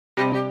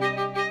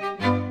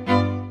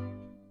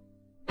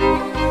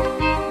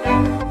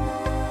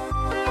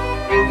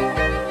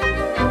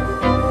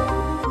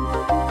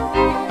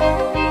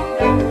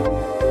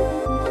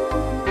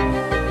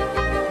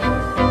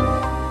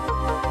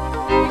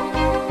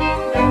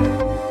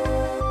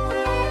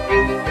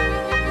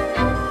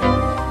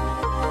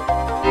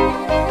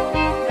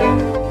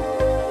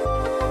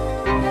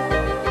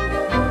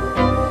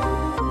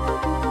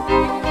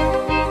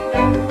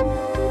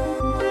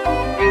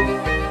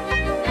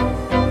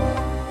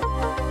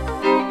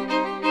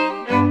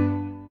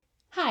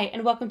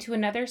and welcome to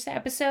another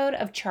episode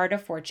of Chart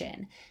of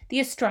Fortune,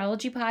 the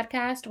astrology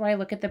podcast where I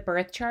look at the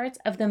birth charts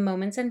of the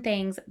moments and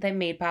things that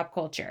made pop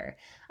culture.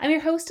 I'm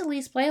your host,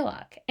 Elise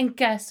Blaylock, and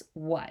guess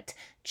what?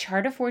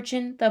 Chart of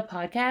Fortune, the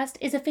podcast,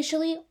 is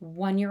officially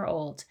 1 year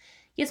old.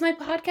 Yes, my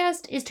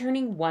podcast is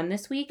turning 1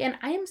 this week, and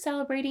I am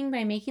celebrating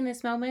by making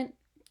this moment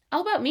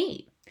all about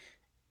me.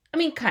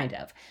 Kind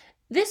of.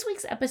 This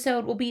week's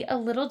episode will be a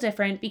little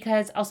different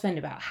because I'll spend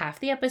about half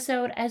the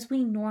episode, as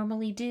we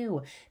normally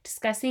do,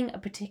 discussing a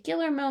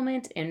particular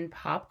moment in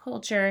pop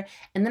culture,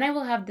 and then I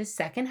will have the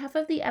second half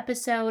of the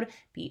episode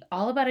be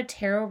all about a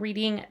tarot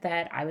reading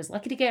that I was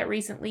lucky to get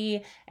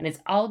recently, and it's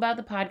all about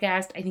the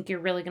podcast. I think you're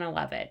really going to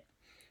love it.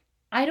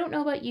 I don't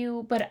know about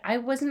you, but I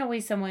wasn't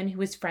always someone who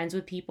was friends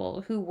with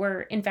people who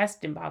were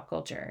invested in pop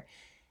culture.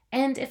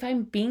 And if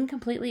I'm being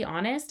completely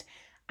honest,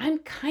 I'm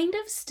kind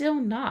of still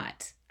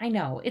not. I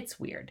know, it's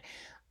weird.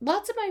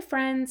 Lots of my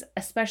friends,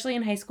 especially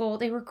in high school,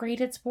 they were great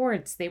at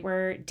sports. They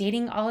were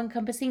dating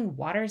all-encompassing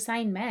water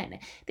sign men.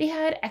 They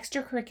had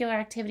extracurricular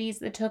activities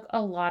that took a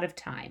lot of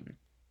time.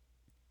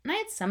 And I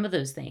had some of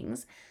those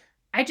things.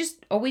 I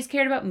just always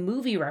cared about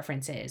movie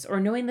references or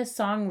knowing the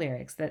song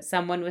lyrics that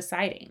someone was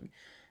citing.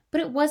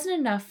 But it wasn't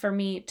enough for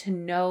me to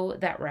know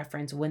that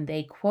reference when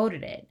they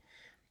quoted it.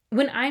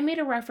 When I made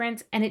a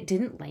reference and it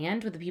didn't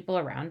land with the people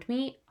around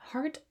me,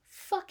 heart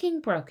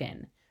fucking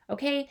broken.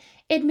 Okay?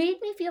 It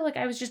made me feel like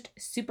I was just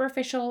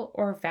superficial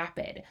or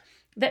vapid.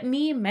 That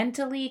me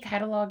mentally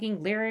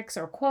cataloging lyrics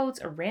or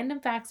quotes or random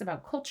facts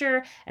about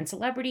culture and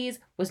celebrities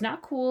was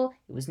not cool,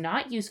 it was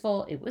not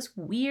useful, it was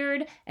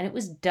weird, and it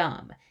was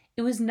dumb.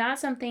 It was not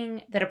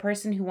something that a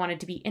person who wanted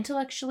to be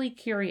intellectually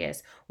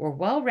curious or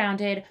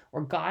well-rounded,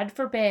 or God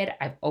forbid,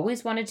 I've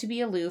always wanted to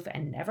be aloof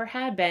and never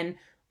had been,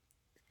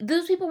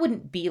 those people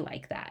wouldn't be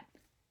like that.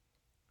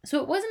 So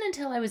it wasn't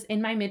until I was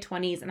in my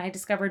mid-20s and I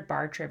discovered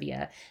bar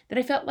trivia that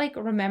I felt like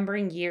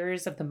remembering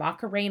years of the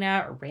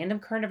Macarena or random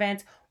current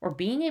events or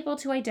being able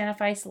to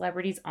identify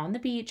celebrities on the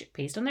beach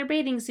based on their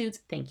bathing suits,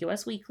 thank you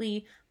Us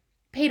Weekly,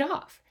 paid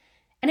off.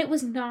 And it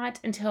was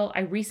not until I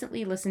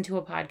recently listened to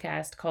a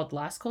podcast called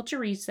Las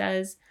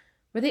Culturistas,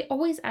 where they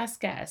always ask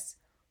guests,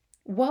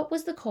 what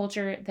was the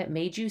culture that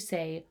made you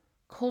say,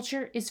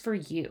 culture is for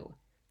you?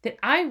 That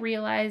I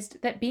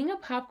realized that being a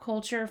pop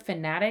culture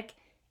fanatic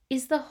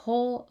is the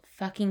whole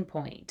fucking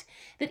point.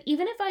 That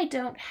even if I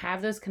don't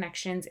have those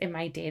connections in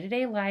my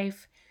day-to-day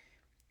life,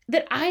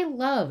 that I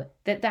love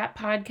that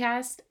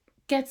podcast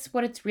gets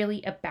what it's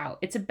really about.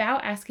 It's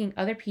about asking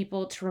other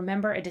people to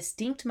remember a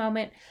distinct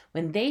moment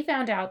when they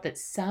found out that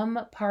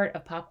some part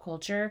of pop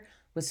culture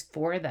was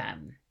for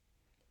them.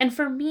 And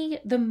for me,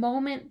 the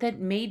moment that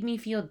made me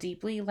feel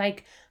deeply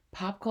like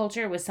pop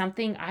culture was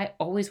something I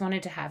always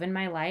wanted to have in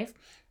my life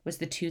was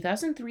the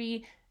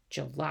 2003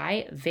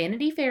 July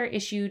Vanity Fair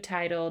issue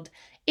titled,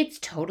 It's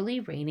Totally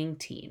Raining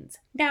Teens.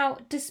 Now,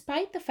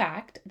 despite the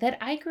fact that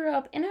I grew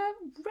up in a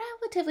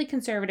relatively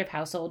conservative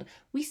household,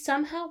 we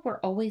somehow were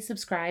always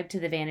subscribed to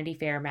the Vanity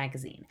Fair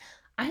magazine.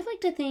 I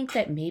like to think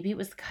that maybe it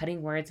was the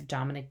cutting words of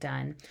Dominic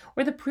Dunn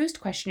or the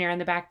Proust questionnaire on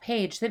the back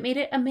page that made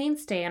it a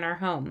mainstay in our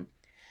home.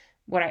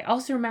 What I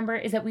also remember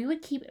is that we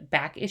would keep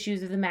back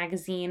issues of the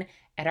magazine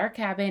at our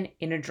cabin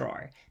in a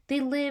drawer. They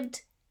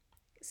lived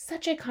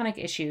such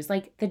iconic issues,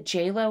 like the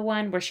J-Lo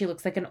one where she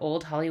looks like an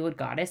old Hollywood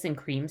goddess in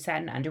cream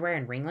satin underwear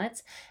and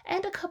ringlets,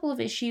 and a couple of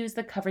issues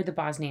that covered the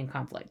Bosnian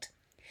conflict.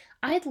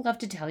 I'd love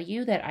to tell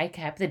you that I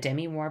kept the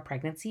Demi Moore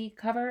pregnancy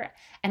cover,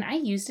 and I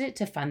used it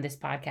to fund this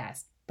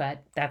podcast,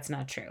 but that's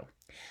not true.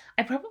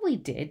 I probably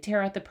did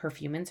tear out the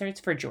perfume inserts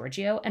for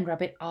Giorgio and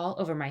rub it all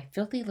over my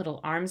filthy little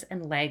arms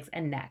and legs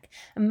and neck,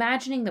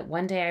 imagining that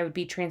one day I would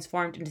be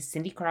transformed into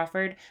Cindy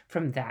Crawford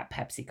from that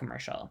Pepsi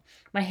commercial.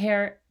 My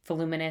hair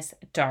voluminous,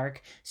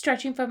 dark,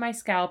 stretching from my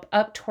scalp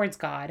up towards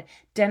God,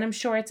 denim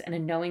shorts and a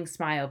knowing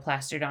smile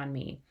plastered on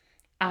me.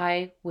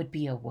 I would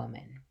be a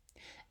woman.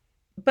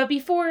 But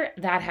before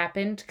that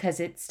happened, because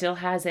it still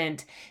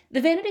hasn't,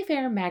 the Vanity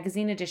Fair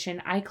magazine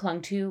edition I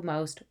clung to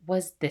most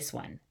was this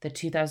one, the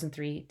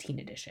 2003 teen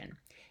edition.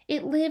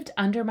 It lived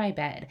under my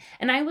bed,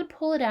 and I would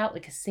pull it out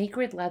like a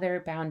sacred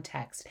leather-bound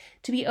text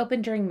to be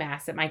opened during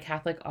Mass at my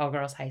Catholic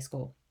all-girls high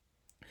school.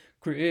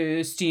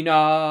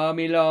 Christina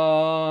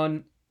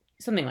Milan.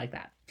 Something like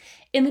that.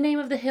 In the name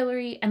of the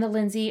Hillary and the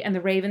Lindsay and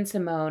the Raven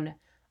Simone,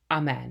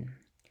 Amen.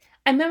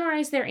 I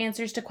memorized their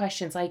answers to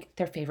questions like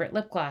their favorite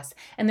lip gloss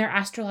and their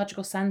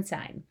astrological sun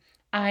sign.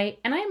 I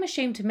am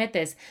ashamed to admit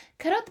this,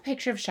 cut out the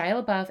picture of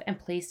Shia LaBeouf and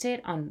placed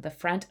it on the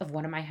front of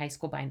one of my high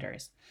school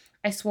binders.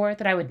 I swore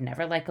that I would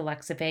never like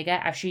Alexa Vega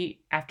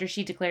after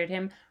she declared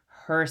him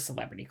her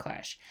celebrity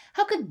crush.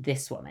 How could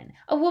this woman,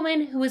 a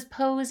woman who was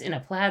posed in a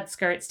plaid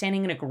skirt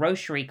standing in a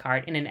grocery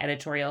cart in an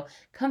editorial,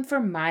 come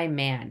for my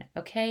man,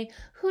 okay?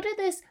 Who did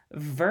this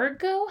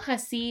Virgo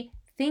hussy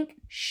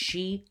think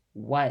she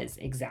was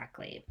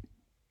exactly?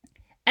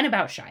 And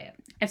about Shia.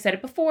 I've said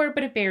it before,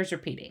 but it bears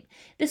repeating.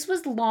 This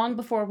was long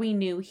before we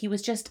knew he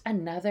was just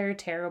another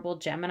terrible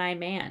Gemini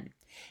man.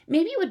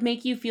 Maybe it would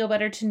make you feel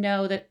better to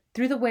know that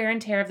through the wear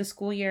and tear of the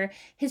school year,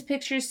 his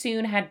pictures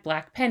soon had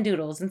black pen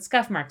doodles and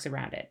scuff marks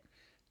around it.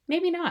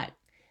 Maybe not.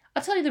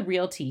 I'll tell you the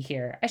real tea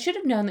here. I should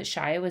have known that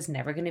Shia was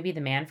never going to be the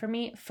man for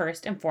me,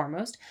 first and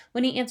foremost,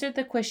 when he answered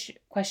the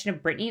question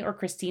of Britney or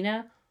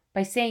Christina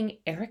by saying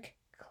Eric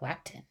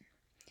Clapton.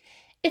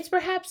 It's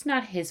perhaps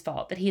not his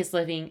fault that he is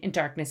living in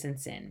darkness and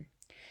sin.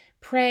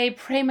 Pray,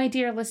 my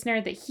dear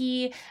listener, that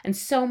he and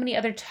so many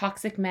other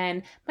toxic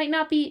men might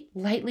not be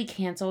lightly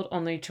canceled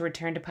only to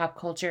return to pop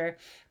culture,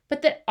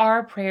 but that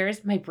our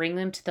prayers might bring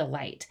them to the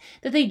light,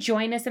 that they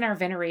join us in our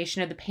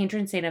veneration of the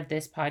patron saint of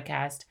this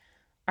podcast,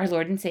 our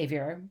Lord and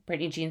Savior,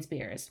 Britney Jean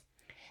Spears,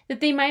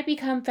 that they might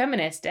become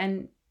feminist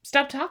and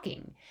stop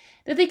talking,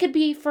 that they could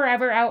be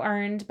forever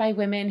out-earned by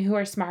women who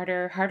are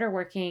smarter, harder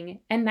working,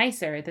 and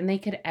nicer than they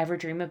could ever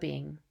dream of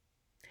being.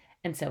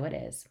 And so it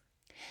is.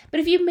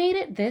 But if you've made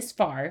it this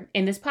far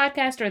in this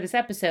podcast or this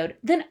episode,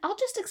 then I'll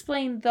just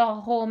explain the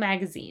whole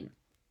magazine.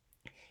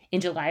 In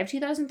July of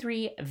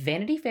 2003,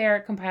 Vanity Fair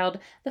compiled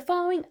the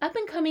following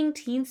up-and-coming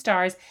teen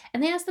stars,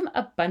 and they asked them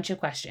a bunch of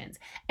questions.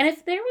 And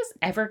if there was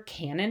ever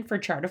canon for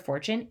Chart of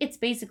Fortune, it's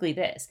basically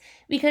this,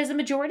 because a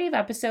majority of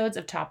episodes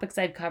of topics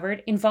I've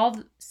covered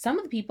involve some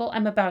of the people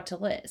I'm about to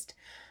list.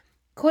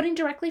 Quoting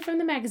directly from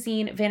the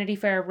magazine, Vanity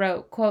Fair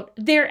wrote, quote,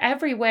 "They're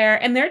everywhere,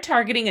 and they're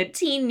targeting a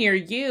teen near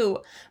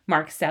you."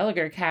 Mark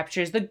Seliger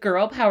captures the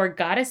girl power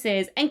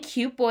goddesses and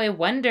cute boy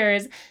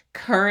wonders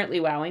currently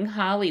wowing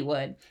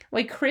Hollywood,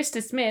 while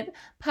Krista Smith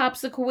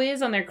pops a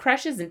quiz on their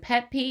crushes and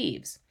pet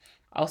peeves.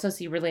 Also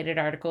see related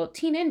article,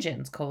 Teen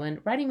Engines,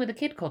 Writing with a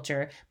Kid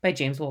Culture by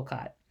James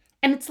Wolcott.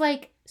 And it's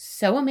like,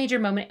 so a major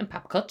moment in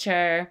pop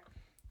culture,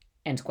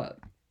 end quote.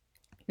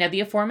 Now,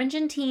 the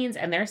aforementioned teens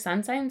and their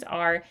sun signs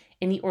are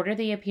in the order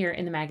they appear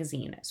in the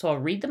magazine. So I'll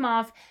read them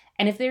off.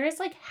 And if there is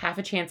like half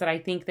a chance that I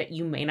think that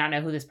you may not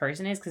know who this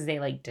person is because they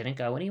like didn't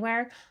go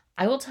anywhere,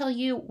 I will tell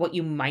you what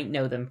you might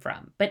know them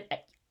from.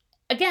 But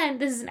again,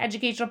 this is an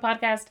educational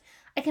podcast.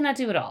 I cannot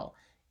do it all.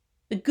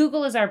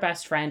 Google is our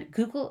best friend.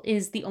 Google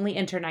is the only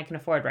intern I can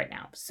afford right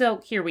now. So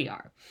here we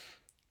are.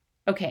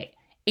 Okay.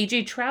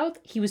 AJ Trouth,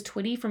 he was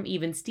Twitty from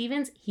Even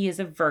Stevens. He is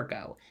a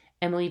Virgo.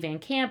 Emily Van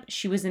Camp,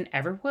 she was in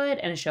Everwood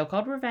and a show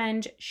called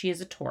Revenge. She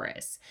is a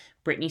Taurus.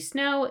 Brittany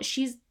Snow,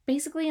 she's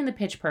basically in the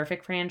Pitch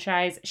Perfect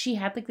franchise. She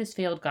had like this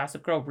failed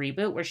Gossip Girl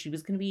reboot where she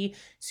was going to be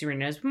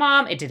Serena's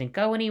mom. It didn't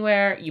go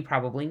anywhere. You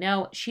probably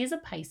know. She is a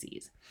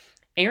Pisces.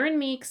 Aaron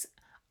Meeks,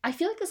 I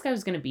feel like this guy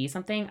was going to be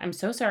something. I'm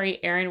so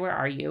sorry. Aaron, where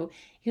are you?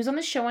 He was on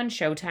the show on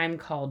Showtime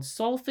called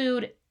Soul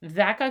Food.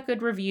 That got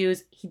good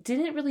reviews. He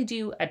didn't really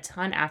do a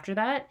ton after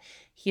that.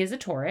 He is a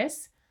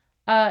Taurus.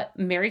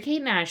 Mary-Kate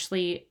and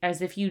Ashley,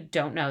 as if you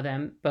don't know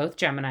them, both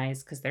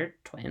Geminis because they're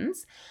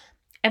twins.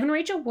 Evan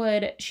Rachel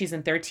Wood, she's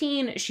in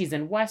 13. She's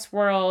in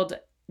Westworld,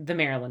 the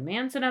Marilyn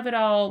Manson of it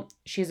all.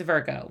 She's a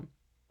Virgo.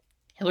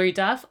 Hilary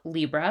Duff,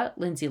 Libra.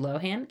 Lindsay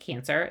Lohan,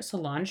 Cancer.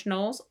 Solange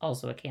Knowles,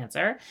 also a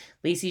Cancer.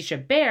 Lacey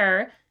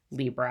Chabert,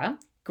 Libra.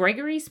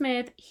 Gregory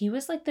Smith, he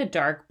was like the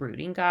dark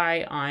brooding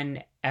guy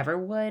on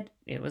Everwood.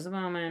 It was a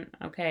moment,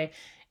 okay.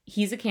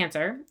 He's a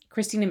Cancer.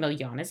 Christina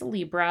Milian is a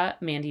Libra.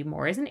 Mandy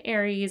Moore is an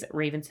Aries.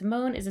 Raven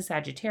Simone is a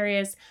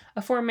Sagittarius.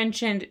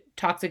 Aforementioned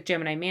toxic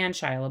Gemini man,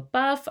 Shia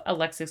LaBeouf.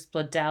 Alexis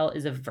Bledel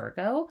is a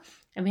Virgo.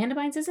 Amanda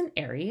Bynes is an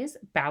Aries.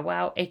 Bow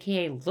Wow,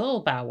 a.k.a.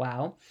 Lil Bow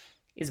Wow,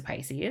 is a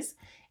Pisces.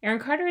 Aaron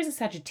Carter is a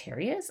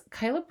Sagittarius.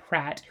 Kyla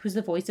Pratt, who's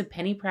the voice of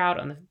Penny Proud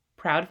on the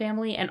Proud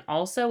Family and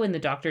also in the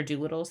Dr.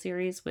 Dolittle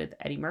series with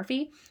Eddie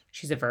Murphy,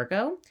 she's a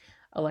Virgo.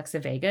 Alexa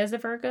Vega is a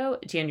Virgo,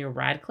 Daniel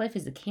Radcliffe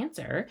is a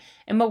Cancer,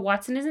 Emma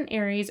Watson is an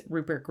Aries,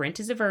 Rupert Grint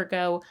is a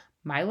Virgo,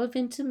 Milo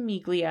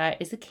Ventimiglia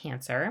is a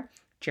Cancer,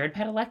 Jared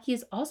Padalecki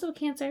is also a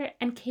Cancer,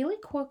 and Kaylee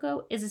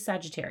Cuoco is a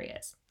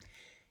Sagittarius.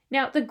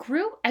 Now, the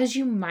group, as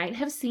you might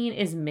have seen,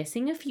 is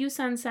missing a few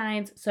sun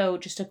signs, so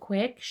just a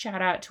quick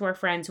shout out to our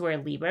friends who are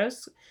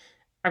Leos,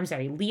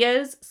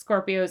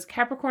 Scorpios,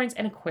 Capricorns,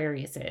 and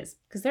Aquariuses,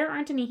 because there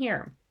aren't any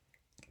here.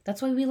 That's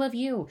why we love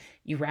you.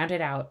 You round it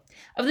out.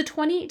 Of the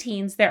 28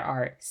 teens, there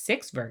are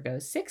 6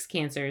 Virgos, 6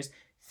 Cancers,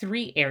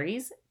 3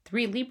 Aries,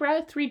 3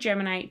 Libra, 3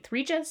 Gemini,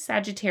 3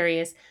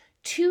 Sagittarius,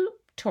 2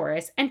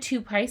 Taurus, and 2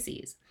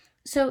 Pisces.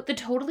 So the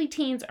totally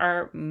teens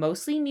are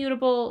mostly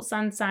mutable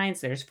sun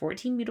signs. There's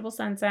 14 mutable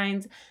sun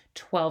signs,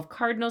 12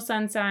 cardinal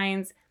sun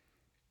signs,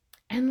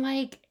 and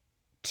like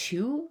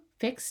 2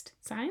 fixed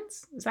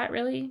signs. Is that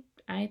really?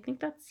 I think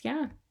that's,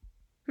 yeah.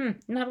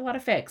 Not a lot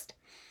of fixed.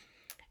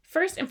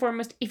 First and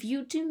foremost, if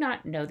you do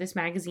not know this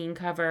magazine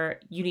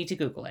cover, you need to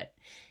Google it.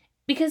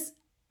 Because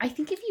I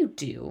think if you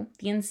do,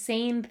 the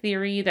insane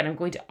theory that I'm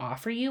going to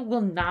offer you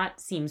will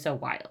not seem so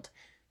wild.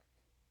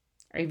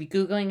 Are you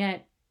Googling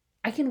it?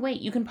 I can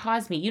wait. You can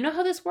pause me. You know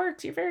how this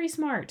works. You're very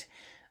smart.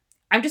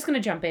 I'm just going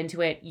to jump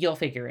into it. You'll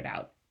figure it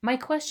out. My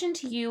question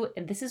to you,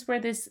 and this is where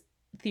this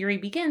theory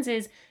begins,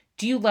 is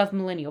do you love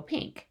millennial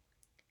pink?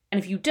 And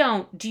if you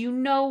don't, do you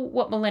know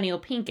what millennial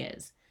pink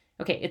is?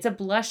 Okay, it's a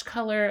blush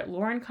color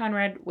Lauren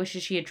Conrad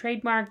wishes she had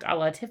trademarked, a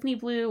la Tiffany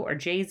blue or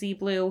Jay-Z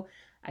blue.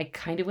 I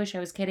kind of wish I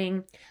was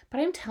kidding,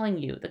 but I'm telling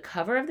you, the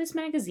cover of this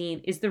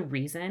magazine is the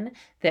reason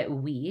that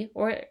we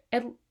or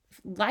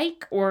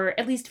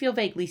at least feel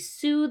vaguely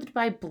soothed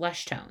by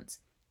blush tones.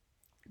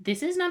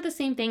 This is not the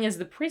same thing as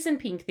the prison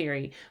pink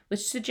theory,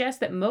 which suggests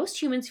that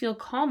most humans feel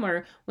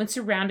calmer when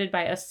surrounded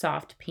by a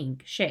soft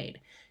pink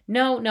shade.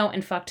 No, no,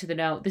 and fuck to the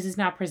no. This is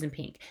not prison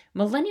pink.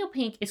 Millennial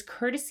pink is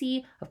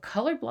courtesy of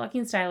color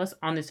blocking stylists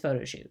on this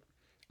photo shoot.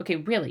 Okay,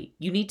 really,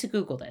 you need to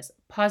Google this.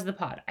 Pause the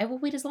pod. I will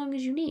wait as long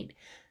as you need.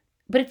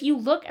 But if you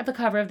look at the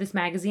cover of this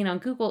magazine on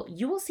Google,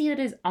 you will see that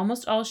it is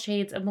almost all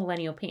shades of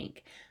millennial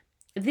pink.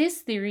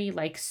 This theory,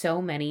 like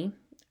so many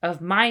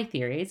of my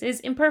theories, is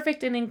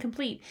imperfect and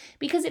incomplete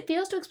because it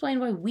fails to explain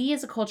why we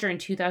as a culture in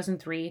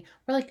 2003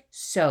 were like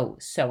so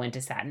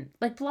into satin.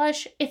 Like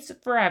blush, it's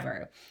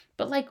forever.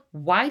 But like,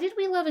 why did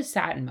we love a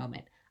satin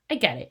moment? I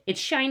get it. It's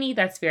shiny,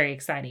 that's very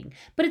exciting,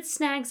 but it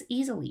snags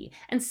easily.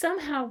 And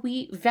somehow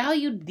we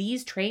valued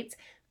these traits,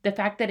 the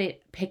fact that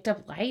it picked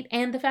up light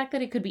and the fact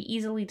that it could be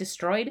easily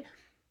destroyed.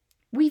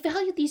 We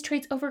valued these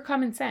traits over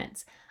common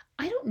sense.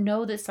 I don't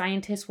know that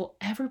scientists will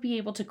ever be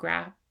able to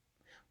grasp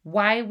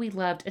why we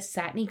loved a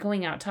satiny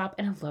going out top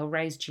and a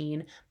low-rise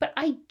jean, but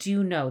I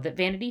do know that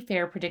Vanity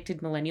Fair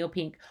predicted millennial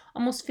pink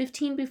almost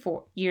 15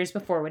 years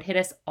before would hit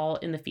us all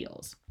in the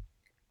feels.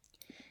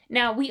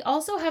 Now, we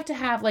also have to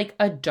have like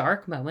a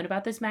dark moment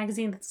about this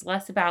magazine that's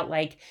less about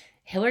like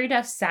Hilary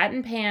Duff's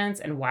satin pants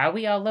and why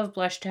we all love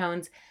blush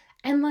tones.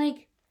 And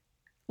like,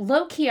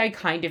 low-key, I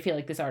kind of feel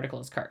like this article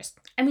is cursed.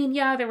 I mean,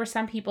 yeah, there were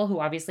some people who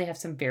obviously have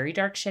some very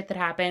dark shit that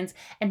happens,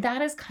 and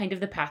that is kind of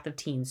the path of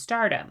teen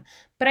stardom.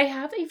 But I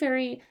have a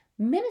very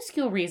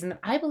minuscule reason that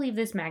I believe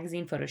this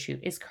magazine photo shoot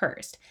is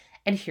cursed.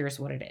 And here's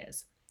what it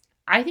is.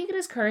 I think it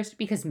is cursed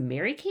because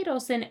Mary-Kate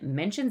Olsen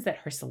mentions that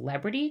her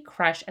celebrity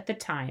crush at the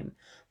time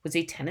was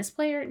a tennis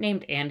player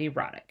named Andy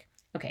Roddick.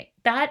 Okay,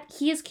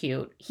 he is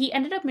cute. He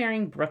ended up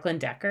marrying Brooklyn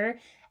Decker,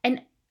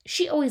 and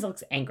she always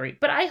looks angry,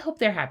 but I hope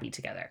they're happy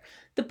together.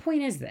 The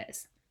point is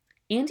this.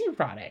 Andy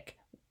Roddick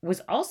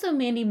was also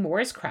Mandy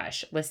Moore's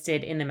crush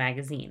listed in the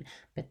magazine,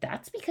 but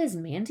that's because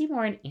Mandy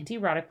Moore and Andy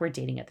Roddick were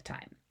dating at the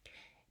time.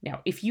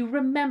 Now, if you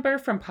remember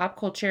from pop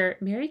culture,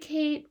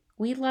 Mary-Kate,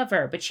 we love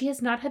her, but she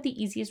has not had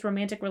the easiest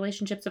romantic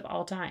relationships of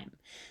all time.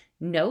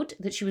 Note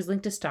that she was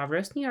linked to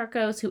Stavros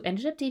Niarchos, who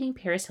ended up dating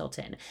Paris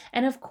Hilton.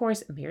 And of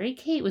course,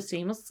 Mary-Kate was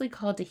famously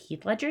called to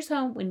Heath Ledger's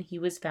home when he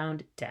was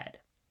found dead.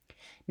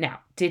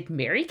 Now, did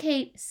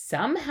Mary-Kate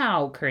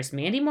somehow curse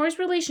Mandy Moore's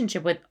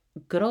relationship with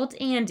good old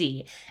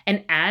Andy?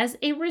 And as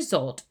a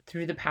result,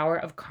 through the power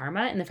of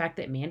karma and the fact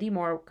that Mandy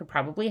Moore could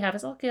probably have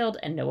us all killed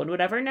and no one would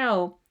ever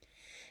know,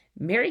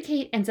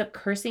 Mary-Kate ends up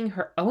cursing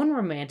her own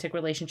romantic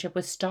relationship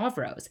with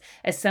Stavros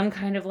as some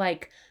kind of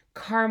like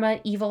karma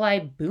evil eye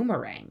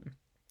boomerang.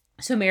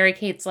 So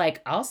Mary-Kate's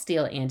like, I'll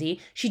steal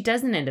Andy. She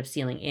doesn't end up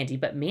stealing Andy,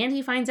 but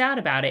Mandy finds out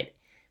about it.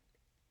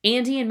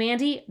 Andy and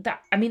Mandy,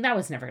 that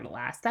was never going to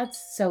last.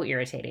 That's so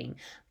irritating.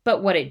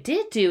 But what it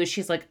did do is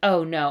she's like,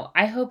 oh no,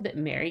 I hope that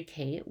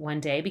Mary-Kate one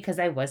day, because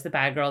I was the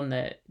bad girl in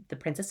the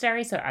Princess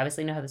Diaries, so I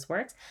obviously know how this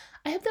works.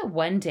 I hope that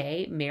one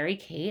day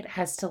Mary-Kate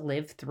has to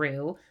live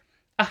through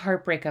a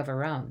heartbreak of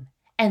her own.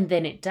 And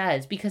then it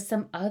does, because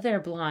some other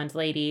blonde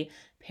lady,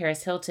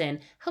 Paris Hilton,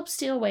 helps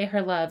steal away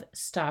her love,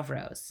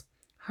 Stavros.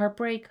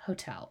 Heartbreak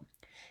Hotel.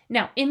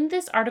 Now, in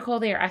this article,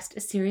 they are asked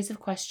a series of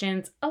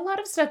questions. A lot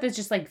of stuff is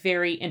just like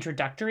very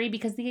introductory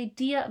because the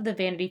idea of the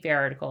Vanity Fair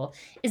article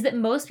is that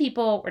most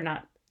people were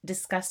not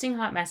disgusting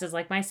hot messes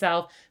like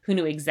myself who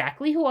knew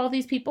exactly who all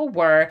these people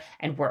were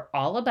and were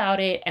all about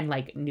it and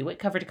like knew it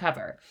cover to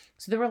cover.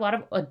 So there were a lot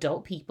of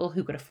adult people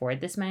who could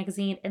afford this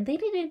magazine and they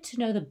needed to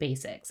know the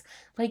basics,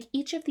 like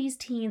each of these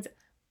teens'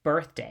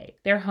 birthday,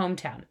 their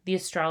hometown, the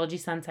astrology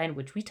sun sign,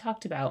 which we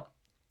talked about,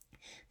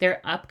 their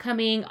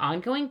upcoming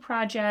ongoing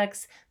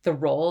projects, the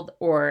role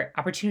or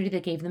opportunity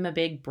that gave them a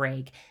big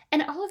break.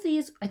 And all of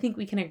these, I think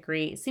we can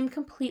agree, seem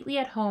completely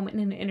at home in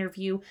an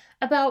interview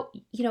about,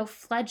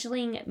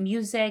 fledgling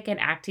music and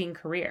acting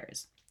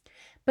careers.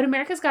 But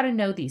America's got to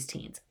know these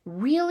teens,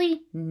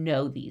 really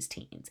know these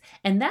teens.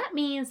 And that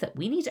means that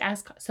we need to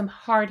ask some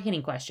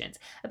hard-hitting questions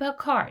about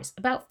cars,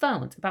 about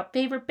phones, about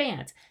favorite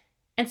bands,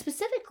 and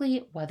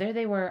specifically whether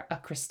they were a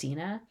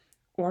Christina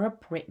or a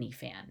Britney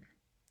fan.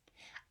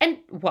 And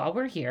while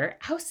we're here,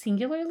 how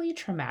singularly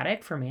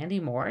traumatic for Mandy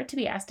Moore to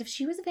be asked if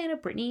she was a fan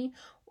of Britney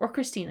or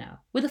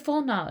Christina, with the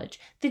full knowledge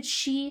that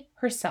she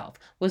herself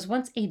was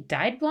once a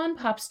dyed blonde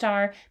pop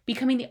star,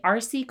 becoming the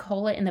RC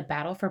Cola in the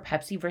battle for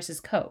Pepsi versus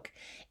Coke.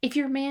 If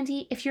you're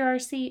Mandy, if you're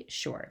RC,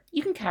 sure,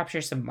 you can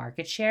capture some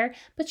market share,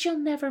 but you'll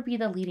never be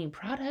the leading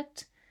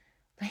product.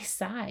 I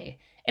sigh.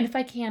 And if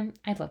I can,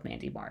 I love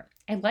Mandy Moore.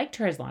 I liked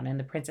her as Lana in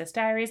The Princess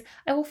Diaries.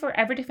 I will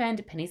forever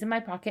defend Pennies in My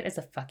Pocket as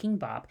a fucking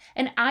bop,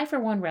 and I, for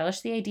one,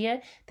 relish the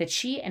idea that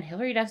she and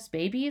Hilary Duff's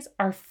babies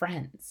are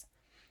friends.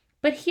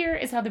 But here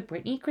is how the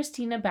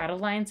Britney-Christina battle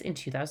lines in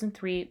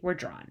 2003 were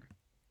drawn.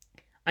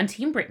 On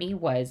Team Britney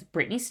was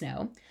Britney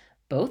Snow,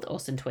 both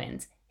Olsen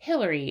twins,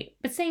 Hilary,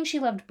 but saying she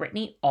loved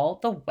Britney all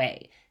the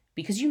way,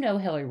 because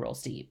Hilary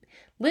rolls deep.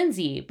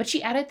 Lindsay, but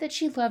she added that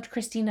she loved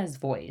Christina's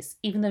voice,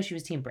 even though she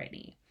was Team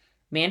Britney.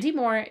 Mandy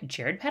Moore,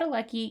 Jared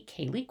Padalecki,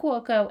 Kaylee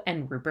Cuoco,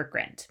 and Rupert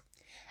Grint.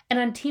 And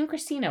on Team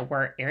Christina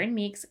were Aaron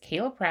Meeks,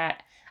 Kayla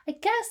Pratt, I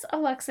guess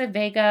Alexa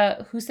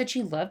Vega, who said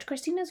she loved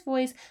Christina's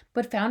voice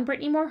but found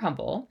Britney more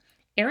humble,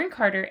 Aaron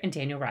Carter, and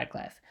Daniel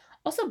Radcliffe.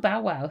 Also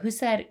Bow Wow, who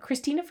said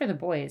Christina for the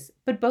boys,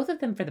 but both of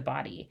them for the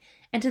body.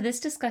 And to this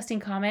disgusting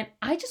comment,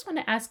 I just want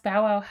to ask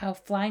Bow Wow how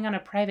flying on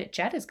a private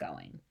jet is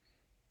going.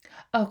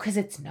 Oh, because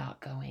it's not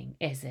going,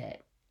 is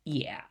it?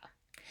 Yeah.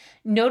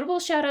 Notable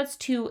shoutouts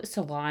to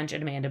Solange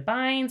and Amanda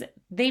Bynes.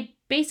 They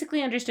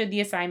basically understood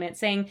the assignment,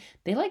 saying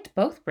they liked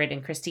both Brit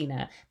and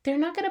Christina. They're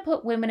not going to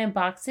put women in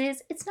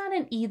boxes. It's not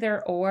an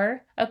either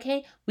or,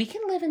 okay? We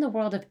can live in the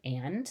world of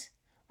and.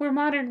 We're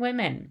modern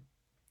women.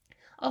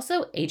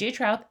 Also, AJ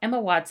Trouth, Emma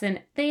Watson,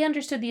 they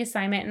understood the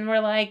assignment and were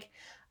like,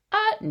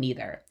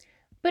 neither.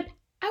 But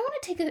I want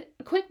to take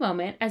a quick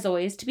moment, as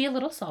always, to be a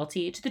little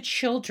salty to the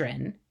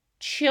children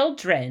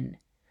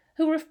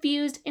who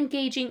refused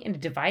engaging in a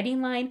dividing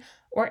line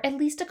or at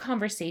least a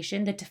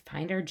conversation that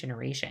defined our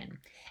generation.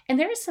 And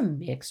there are some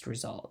mixed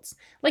results.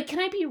 Like, can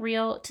I be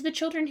real? To the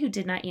children who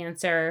did not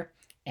answer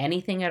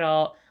anything at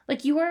all,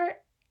 you are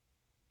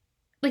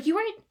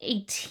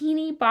a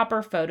teeny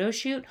bopper photo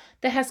shoot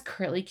that has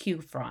curly Q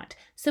front.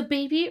 So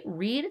baby,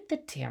 read the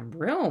damn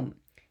room.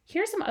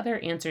 Here's some other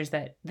answers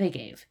that they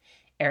gave.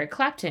 Eric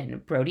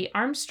Clapton, Brody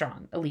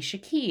Armstrong, Alicia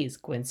Keys,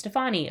 Gwen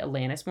Stefani,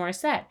 Alanis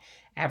Morissette,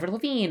 Avril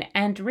Lavigne,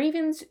 and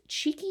Raven's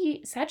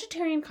cheeky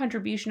Sagittarian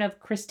contribution of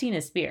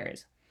Christina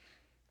Spears.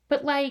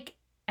 But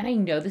and I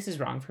know this is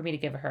wrong for me to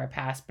give her a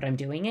pass, but I'm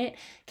doing it.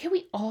 Can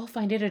we all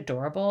find it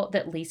adorable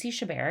that Lacey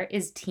Chabert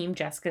is Team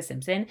Jessica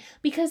Simpson?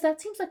 Because that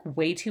seems like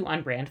way too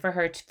on brand for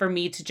her for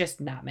me to just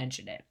not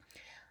mention it.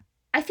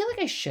 I feel like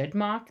I should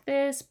mock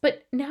this,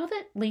 but now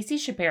that Lacey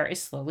Chabert is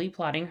slowly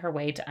plotting her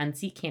way to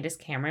unseat Candace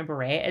Cameron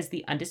Bure as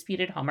the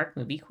undisputed Hallmark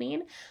movie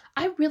queen,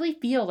 I really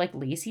feel like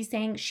Lacey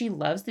saying she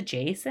loves the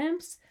J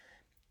Simps.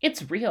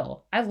 It's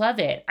real. I love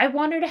it. I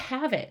want her to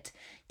have it.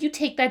 You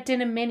take that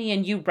denim mini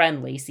and you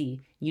run,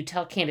 Lacey. You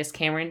tell Candace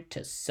Cameron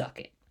to suck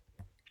it.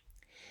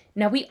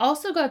 Now, we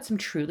also got some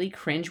truly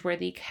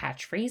cringeworthy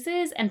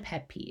catchphrases and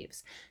pet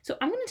peeves. So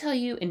I'm going to tell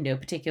you in no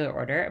particular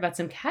order about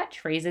some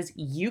catchphrases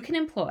you can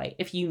employ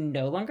if you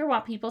no longer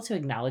want people to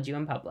acknowledge you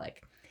in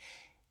public.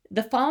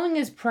 The following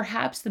is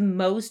perhaps the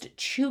most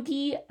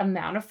chuggy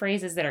amount of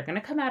phrases that are going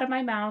to come out of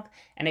my mouth,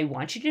 and I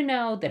want you to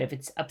know that if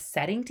it's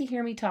upsetting to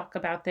hear me talk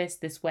about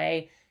this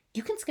way,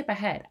 you can skip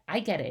ahead. I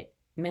get it.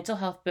 Mental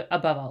health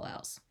above all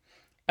else.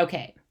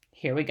 Okay,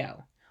 here we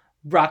go.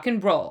 Rock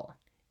and roll.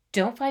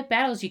 Don't fight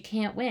battles you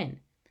can't win.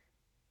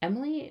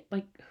 Emily,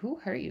 who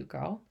hurt you,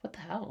 girl? What the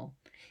hell?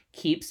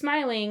 Keep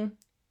smiling.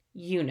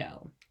 You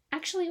know.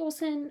 Actually,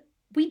 Olsen,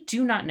 we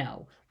do not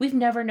know. We've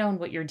never known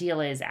what your deal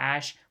is,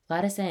 Ash.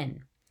 Let us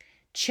in.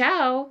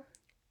 Ciao.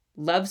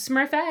 Love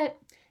Smurfette.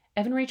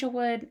 Evan Rachel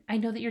Wood, I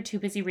know that you're too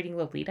busy reading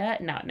Lolita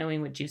and not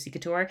knowing what Juicy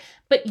Couture,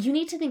 but you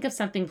need to think of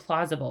something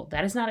plausible.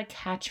 That is not a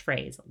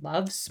catchphrase.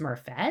 Love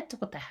Smurfette?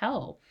 What the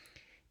hell?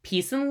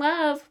 Peace and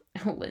love.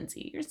 Oh,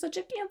 Lindsay, you're such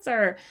a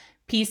Cancer.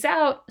 Peace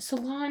out.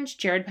 Solange,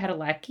 Jared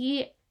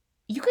Padalecki.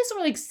 You guys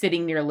were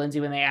sitting near Lindsay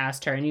when they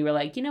asked her, and you were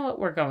like, you know what?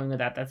 We're going with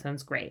that. That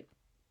sounds great.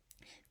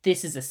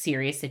 This is a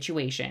serious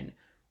situation.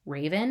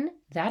 Raven,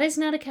 that is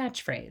not a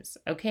catchphrase,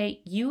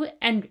 okay? You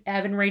and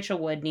Evan Rachel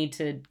Wood need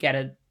to get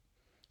a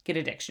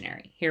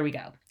dictionary. Here we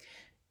go.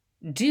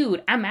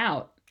 Dude, I'm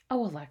out.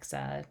 Oh,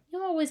 Alexa,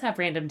 you always have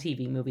random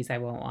TV movies I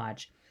won't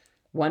watch.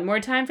 One more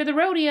time for the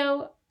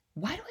rodeo.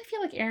 Why do I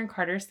feel like Aaron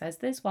Carter says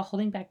this while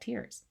holding back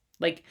tears?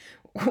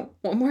 One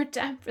more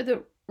time for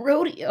the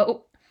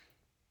rodeo.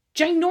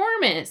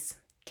 Ginormous.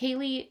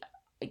 Kaylee,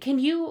 can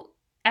you,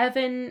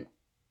 Evan,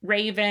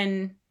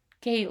 Raven,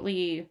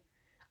 Kaylee,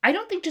 I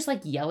don't think just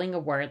yelling a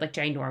word like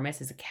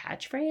ginormous is a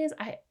catchphrase.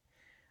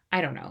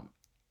 I don't know.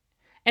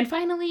 And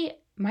finally,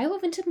 Milo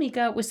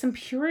Ventimiglia with some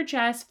pure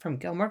jest from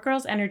Gilmore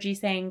Girls Energy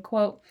saying,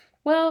 quote,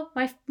 well,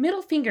 my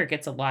middle finger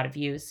gets a lot of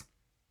views.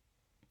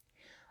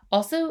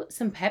 Also,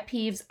 some pet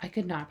peeves I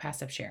could not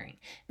pass up sharing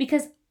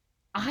because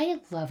I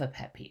love a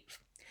pet peeve.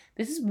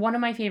 This is one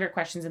of my favorite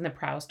questions in the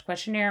Proust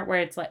questionnaire where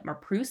it's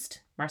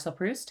Marcel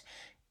Proust,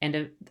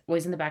 and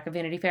always in the back of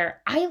Vanity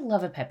Fair. I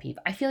love a pet peeve.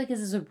 I feel like this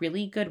is a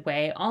really good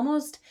way,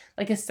 almost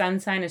like a sun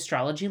sign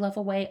astrology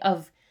level way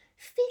of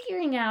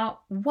figuring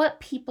out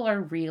what people are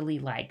really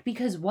like,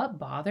 because what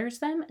bothers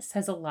them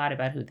says a lot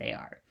about who they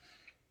are.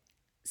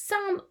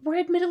 Some were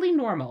admittedly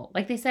normal.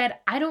 Like they said,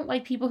 I don't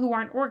like people who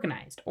aren't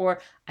organized,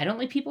 or I don't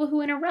like people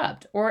who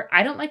interrupt, or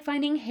I don't like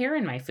finding hair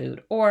in my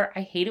food, or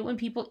I hate it when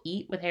people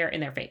eat with hair in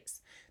their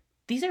face.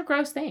 These are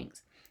gross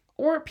things.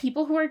 Or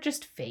people who are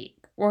just fake,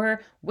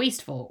 or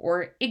wasteful,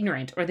 or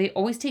ignorant, or they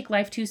always take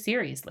life too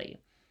seriously.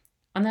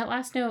 On that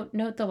last note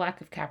the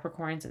lack of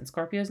Capricorns and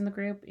Scorpios in the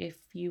group, if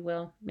you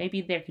will.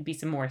 Maybe there could be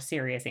some more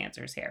serious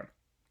answers here.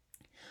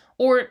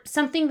 Or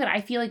something that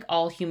I feel like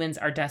all humans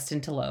are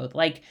destined to loathe,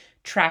 like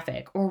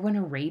traffic, or when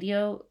a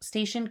radio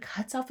station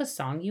cuts off a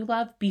song you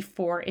love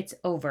before it's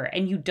over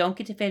and you don't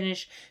get to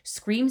finish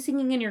scream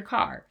singing in your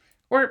car.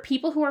 Or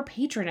people who are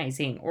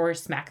patronizing or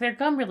smack their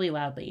gum really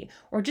loudly,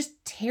 or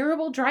just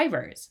terrible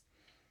drivers.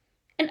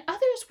 And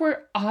others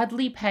were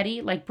oddly petty,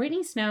 like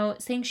Brittany Snow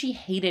saying she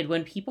hated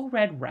when people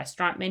read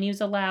restaurant menus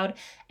aloud,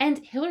 and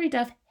Hilary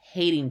Duff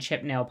hating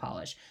chip nail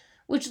polish,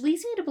 which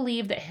leads me to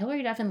believe that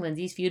Hilary Duff and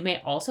Lindsay's feud may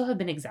also have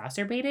been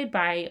exacerbated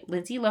by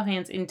Lindsay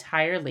Lohan's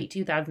entire late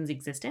 2000s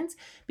existence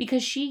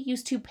because she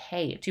used to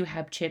pay to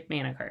have chip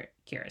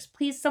manicures.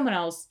 Please, someone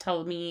else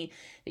tell me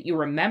that you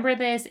remember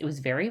this. It was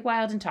very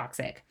wild and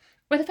toxic.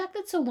 Or the fact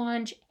that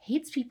Solange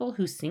hates people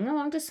who sing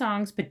along to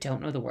songs but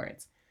don't know the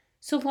words.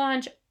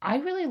 Solange, I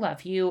really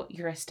love you.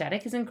 Your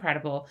aesthetic is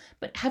incredible.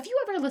 But have you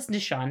ever listened to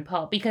Sean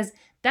Paul? Because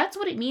that's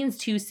what it means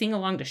to sing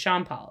along to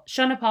Sean Paul.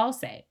 Shauna Paul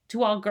say,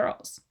 to all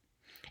girls.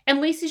 And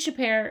Lacey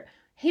Chabert,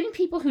 hating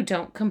people who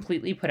don't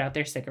completely put out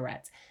their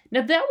cigarettes.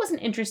 Now, that was an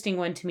interesting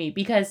one to me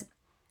because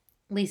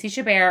Lacey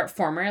Chabert,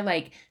 former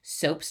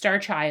soap star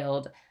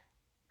child,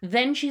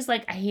 then she's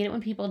like, I hate it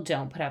when people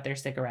don't put out their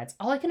cigarettes.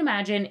 All I can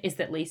imagine is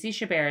that Lacey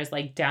Chabert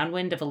is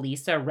downwind of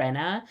Elisa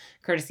Renna,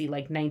 courtesy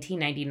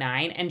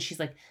 1999. And she's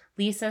like,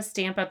 Lisa,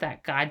 stamp out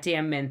that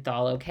goddamn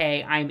menthol,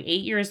 okay? I'm 8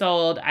 years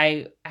old.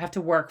 I have to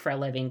work for a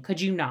living.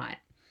 Could you not?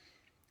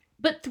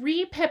 But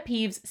 3 pet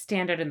peeves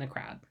stand out in the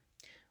crowd.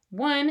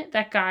 1,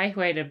 that guy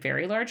who I had a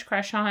very large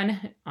crush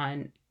on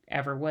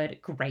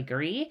Everwood,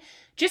 Gregory,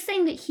 just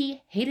saying that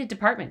he hated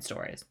department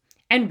stores.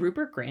 And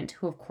Rupert Grint,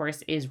 who of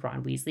course is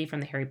Ron Weasley from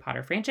the Harry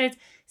Potter franchise,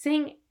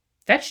 saying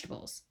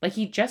vegetables.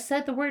 He just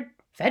said the word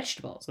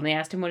vegetables when they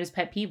asked him what his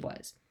pet peeve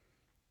was.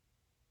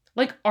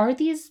 Are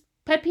these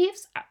pet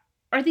peeves?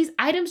 Are these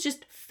items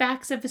just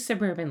facts of a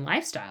suburban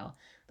lifestyle?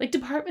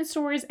 Department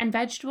stores and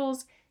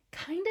vegetables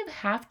kind of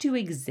have to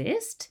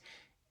exist,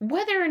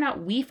 whether or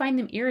not we find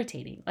them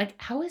irritating.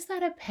 How is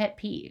that a pet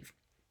peeve?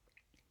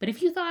 But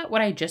if you thought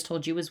what I just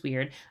told you was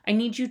weird, I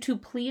need you to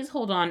please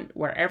hold on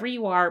wherever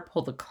you are,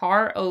 pull the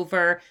car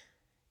over,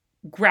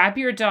 grab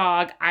your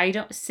dog.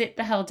 Sit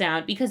the hell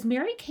down, because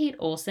Mary-Kate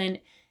Olsen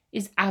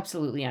is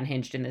absolutely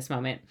unhinged in this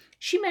moment.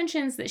 She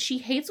mentions that she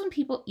hates when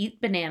people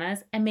eat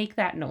bananas and make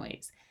that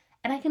noise.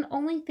 And I can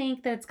only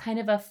think that it's kind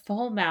of a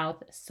full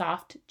mouth,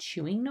 soft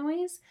chewing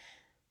noise.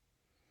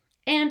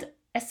 And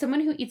as someone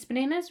who eats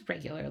bananas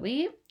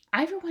regularly,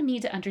 I, for one,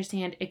 need to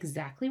understand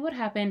exactly what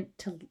happened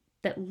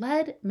that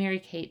led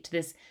Mary-Kate to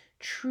this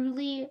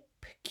truly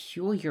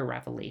peculiar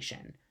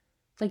revelation.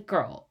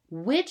 Girl,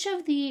 which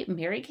of the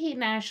Mary-Kate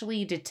and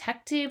Ashley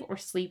detective or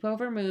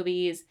sleepover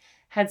movies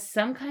had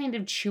some kind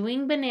of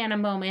chewing banana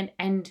moment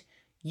and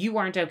you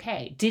aren't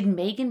okay? Did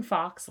Megan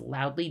Fox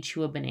loudly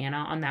chew a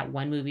banana on that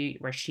one movie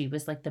where she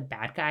was the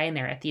bad guy and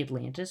they're at the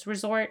Atlantis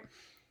resort?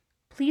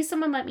 Please,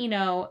 someone let me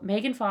know.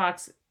 Megan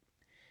Fox,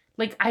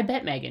 I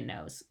bet Megan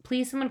knows.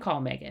 Please, someone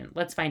call Megan.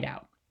 Let's find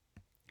out.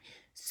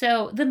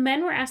 So the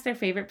men were asked their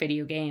favorite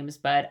video games,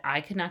 but I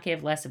could not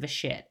give less of a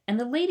shit. And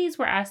the ladies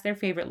were asked their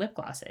favorite lip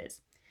glosses.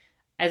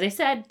 As I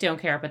said, don't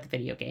care about the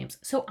video games.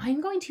 So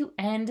I'm going to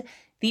end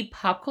the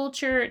pop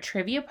culture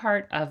trivia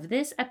part of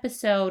this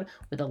episode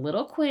with a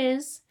little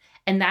quiz.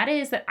 And that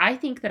is that I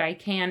think that I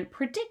can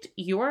predict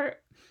your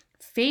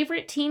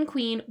favorite teen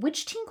queen,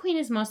 which teen queen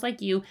is most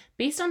like you,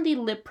 based on the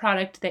lip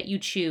product that you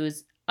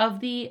choose of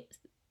the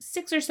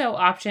 6 or so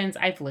options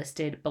I've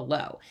listed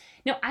below.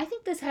 Now, I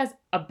think this has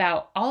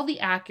about all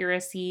the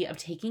accuracy of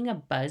taking a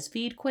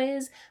BuzzFeed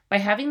quiz by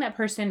having that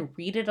person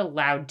read it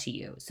aloud to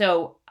you.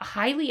 So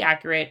highly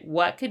accurate.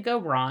 What could go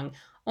wrong?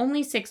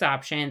 Only 6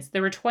 options.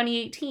 There were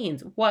 28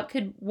 teens. What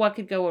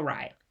could go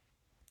awry?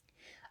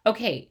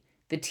 Okay,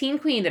 the teen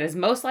queen that is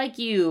most like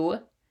you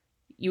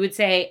would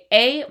say,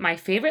 A, my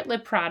favorite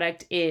lip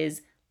product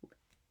is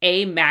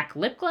A, MAC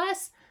lip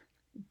gloss,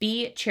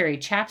 B, cherry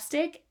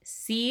chapstick,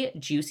 C,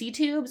 juicy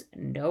tubes,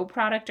 no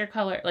product or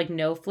color,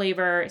 no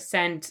flavor,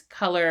 scent,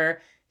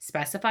 color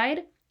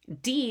specified,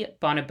 D,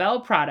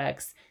 Bonnabelle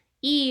products,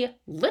 E,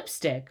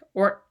 lipstick,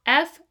 or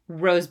F,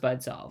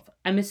 Rosebud Solve.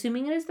 I'm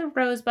assuming it is the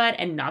rosebud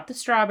and not the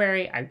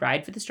strawberry. I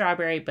ride for the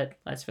strawberry, but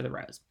less for the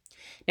rose.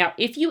 Now,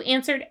 if you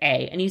answered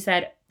A and you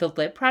said the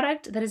lip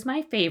product that is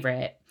my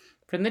favorite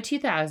from the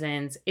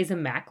 2000s is a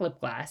MAC lip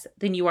gloss,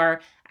 then you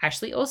are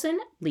Ashley Olsen,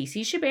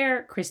 Lacey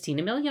Chabert,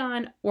 Christina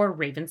Milian, or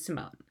Raven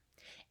Simone.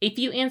 If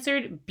you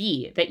answered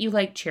B, that you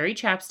like cherry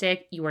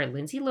chapstick, you are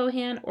Lindsay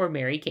Lohan or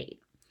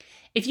Mary-Kate.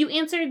 If you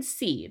answered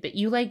C, that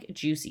you like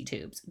juicy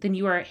tubes, then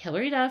you are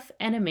Hilary Duff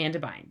and Amanda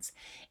Bynes.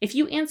 If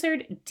you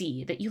answered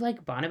D, that you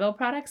like Bonnabelle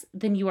products,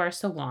 then you are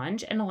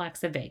Solange and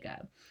Alexa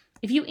Vega.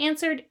 If you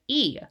answered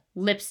E,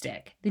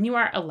 lipstick, then you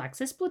are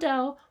Alexis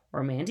Bledel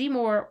or Mandy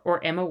Moore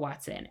or Emma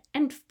Watson.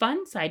 And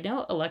fun side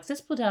note,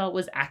 Alexis Bledel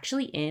was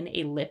actually in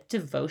a lip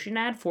devotion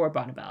ad for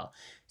Bonnabelle.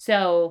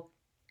 So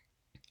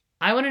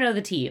I want to know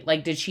the tea.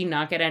 Did she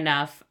not get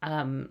enough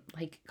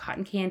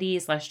cotton candy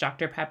 /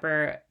 Dr.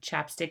 Pepper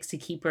chapsticks to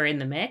keep her in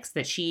the mix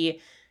that she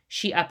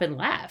up and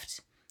left?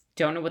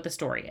 Don't know what the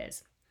story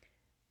is.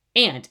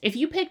 And if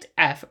you picked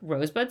F,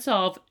 Rosebud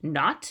Solve,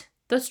 not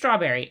the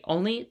strawberry,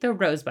 only the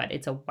rosebud.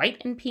 It's a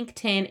white and pink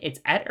tin. It's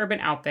at Urban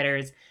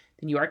Outfitters.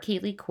 Then you are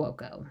Kaylee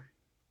Cuoco.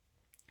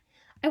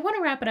 I want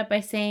to wrap it up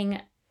by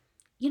saying,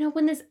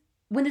 when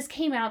this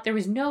came out, there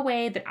was no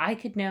way that I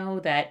could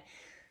know that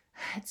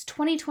It's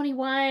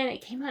 2021.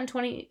 It came out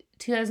in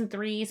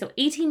 2003. So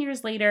 18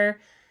 years later,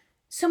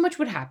 so much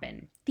would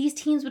happen. These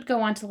teens would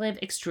go on to live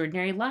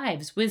extraordinary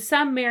lives, with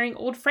some marrying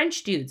old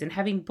French dudes and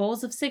having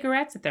bowls of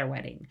cigarettes at their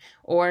wedding,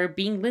 or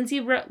being Lindsay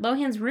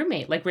Lohan's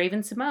roommate like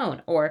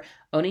Raven-Symoné, or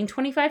owning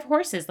 25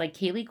 horses like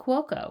Kaylee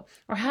Cuoco,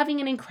 or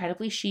having an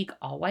incredibly chic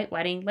all-white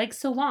wedding like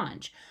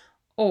Solange,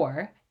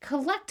 or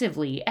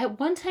collectively at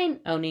one time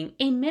owning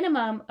a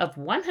minimum of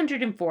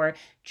 104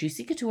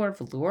 Juicy Couture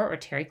velour or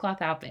terry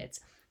cloth outfits,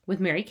 with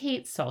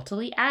Mary-Kate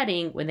saltily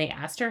adding, when they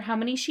asked her how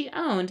many she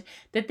owned,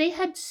 that they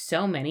had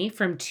so many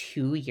from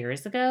 2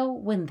 years ago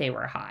when they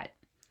were hot.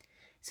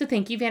 So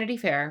thank you, Vanity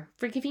Fair,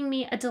 for giving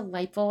me a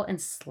delightful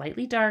and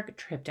slightly dark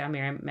trip down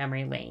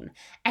memory lane.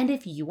 And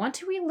if you want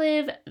to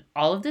relive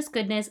all of this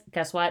goodness,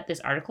 guess what? This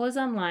article is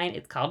online.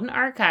 It's called an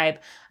archive.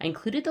 I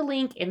included the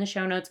link in the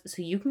show notes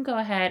so you can go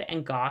ahead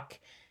and gawk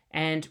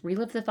and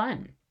relive the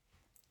fun.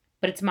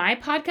 But it's my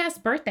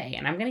podcast birthday,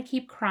 and I'm going to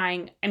keep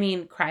crying. I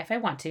mean, cry if I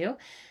want to.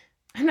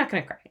 I'm not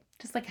going to cry,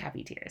 just like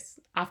happy tears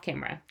off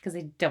camera because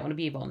I don't want to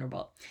be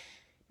vulnerable.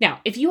 Now,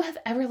 if you have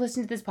ever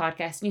listened to this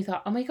podcast and you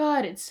thought, oh my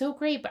God, it's so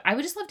great, but I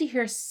would just love to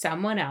hear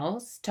someone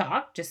else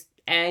talk, just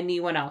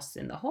anyone else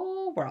in the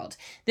whole world,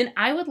 then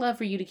I would love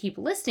for you to keep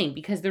listening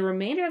because the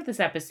remainder of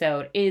this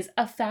episode is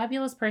a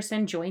fabulous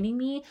person joining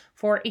me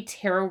for a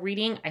tarot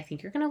reading. I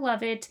think you're going to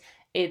love it.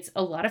 It's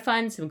a lot of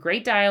fun, some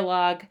great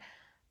dialogue.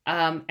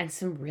 And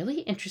some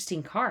really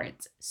interesting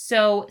cards.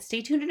 So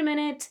stay tuned in a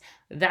minute.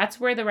 That's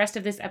where the rest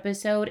of this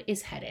episode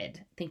is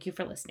headed. Thank you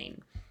for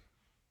listening.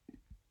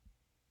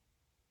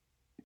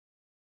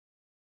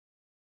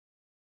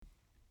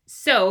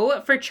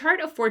 So for Chart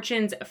of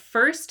Fortune's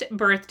first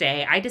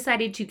birthday, I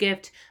decided to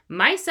gift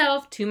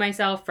myself, to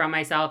myself, from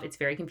myself, it's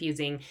very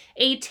confusing,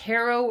 a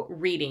tarot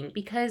reading,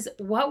 because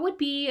what would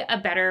be a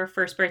better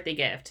first birthday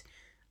gift?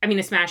 I mean,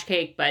 a smash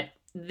cake, but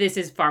this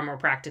is far more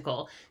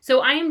practical.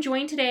 So I am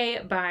joined today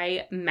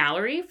by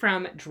Mallory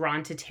from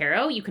Drawn to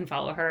Tarot. You can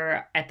follow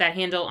her at that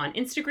handle on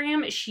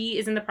Instagram. She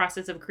is in the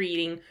process of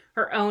creating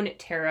her own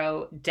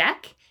tarot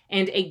deck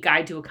and a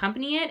guide to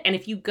accompany it. And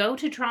if you go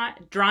to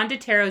Drawn to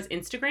Tarot's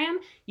Instagram,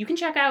 you can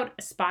check out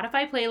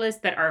Spotify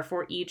playlists that are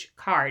for each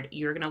card.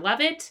 You're going to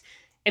love it.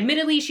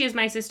 Admittedly, she is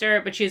my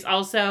sister, but she is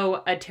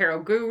also a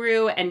tarot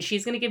guru, and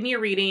she's going to give me a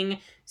reading.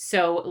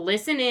 So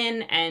listen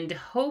in and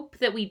hope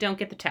that we don't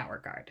get the Tower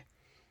card.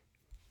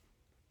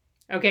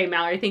 Okay,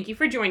 Mallory, thank you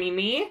for joining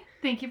me.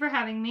 Thank you for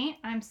having me.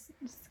 I'm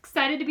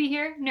excited to be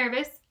here,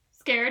 nervous,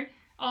 scared,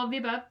 all of the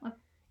above.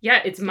 Yeah,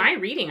 it's my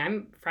reading.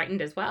 I'm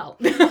frightened as well.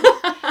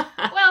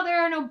 Well,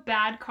 there are no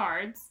bad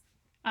cards.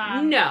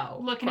 No.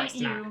 Looking at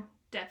you, not.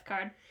 death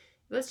card.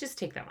 Let's just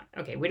take that one.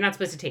 Okay, we're not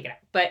supposed to take it out.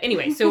 But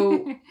anyway,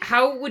 so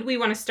how would we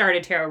want to start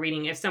a tarot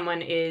reading if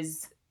someone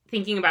is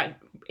thinking about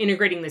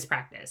integrating this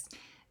practice?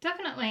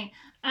 Definitely.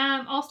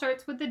 All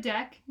starts with the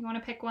deck. You want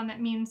to pick one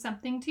that means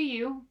something to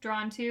you,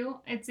 drawn to.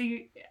 It's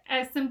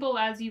as simple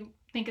as you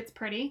think it's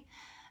pretty.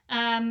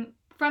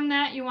 From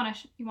that, you want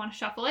to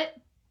shuffle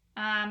it.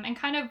 And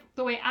kind of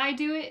the way I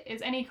do it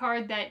is any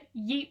card that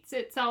yeets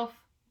itself.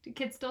 Do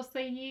kids still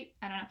say yeet?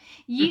 I don't know.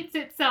 Yeets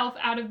itself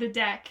out of the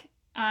deck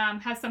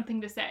has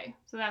something to say.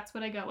 So that's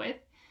what I go with.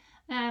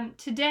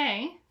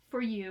 Today,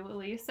 for you,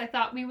 Elise, I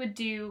thought we would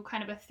do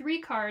kind of a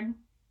 3-card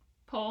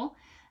pull.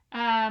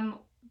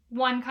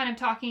 One kind of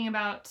talking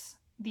about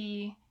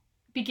the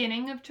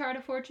beginning of Chart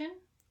of Fortune.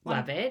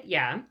 Love it,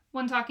 yeah.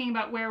 One talking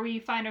about where we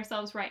find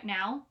ourselves right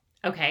now.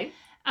 Okay.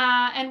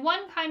 And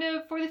one kind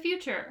of for the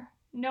future,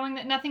 knowing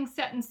that nothing's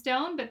set in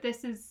stone, but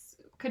this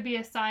could be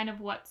a sign of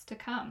what's to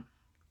come.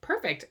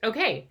 Perfect.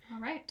 Okay.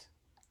 All right.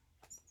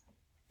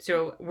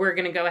 So we're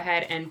going to go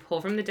ahead and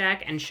pull from the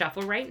deck and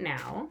shuffle right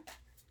now.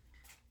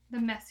 The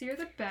messier,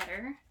 the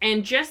better.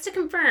 And just to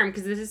confirm,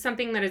 because this is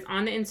something that is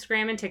on the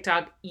Instagram and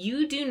TikTok,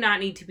 you do not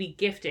need to be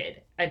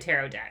gifted a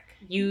tarot deck.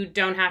 You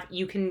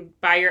can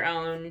buy your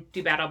own,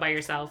 do battle by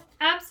yourself.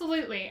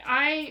 Absolutely.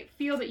 I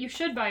feel that you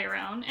should buy your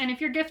own. And if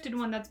you're gifted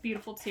one, that's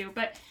beautiful too.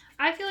 But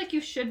I feel like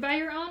you should buy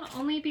your own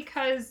only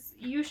because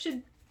you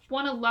should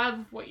want to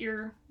love what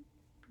you're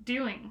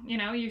doing. You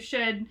know, you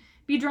should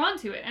be drawn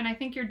to it. And I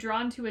think you're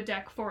drawn to a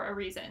deck for a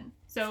reason.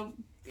 So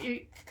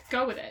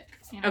go with it.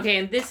 You know? Okay,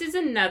 and this is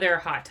another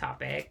hot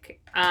topic.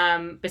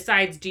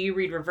 Besides, do you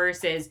read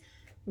reverses?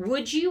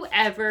 Would you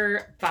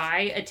ever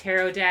buy a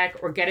tarot deck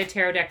or get a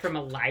tarot deck from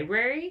a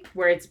library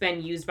where it's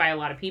been used by a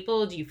lot of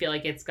people? Do you feel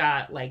like it's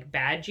got like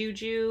bad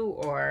juju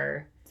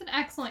or? It's an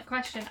excellent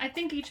question. I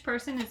think each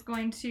person is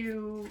going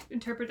to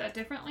interpret that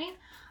differently.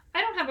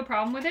 I don't have a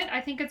problem with it. I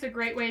think it's a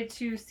great way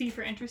to see if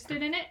you're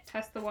interested in it,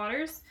 test the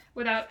waters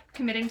without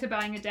committing to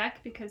buying a deck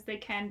because they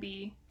can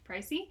be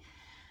pricey.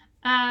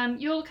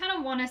 You'll kind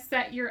of want to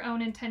set your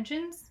own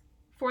intentions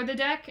for the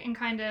deck and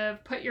kind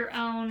of put your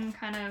own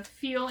kind of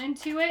feel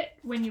into it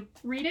when you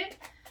read it.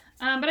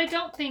 But I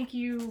don't think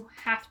you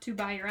have to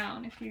buy your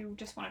own if you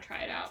just want to try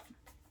it out.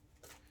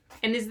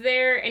 And is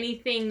there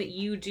anything that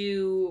you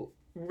do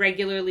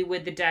regularly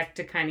with the deck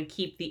to kind of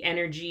keep the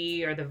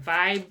energy or the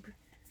vibe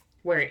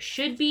where it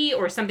should be,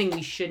 or something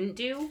we shouldn't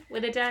do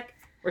with a deck?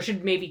 Or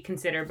should maybe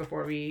consider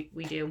before we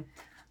do?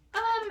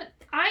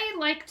 I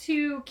like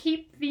to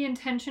keep the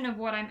intention of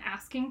what I'm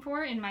asking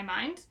for in my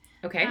mind.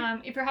 Okay.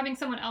 If you're having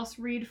someone else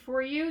read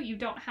for you, you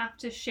don't have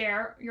to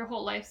share your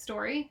whole life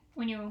story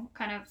when you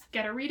kind of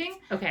get a reading.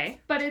 Okay.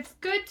 But it's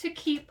good to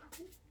keep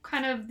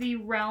kind of the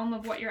realm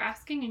of what you're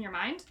asking in your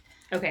mind.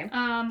 Okay.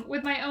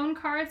 With my own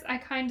cards, I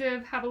kind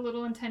of have a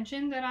little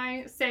intention that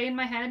I say in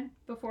my head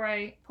before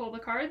I pull the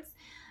cards.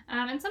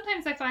 And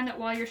sometimes I find that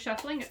while you're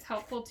shuffling, it's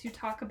helpful to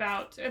talk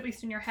about, at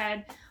least in your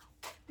head,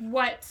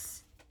 what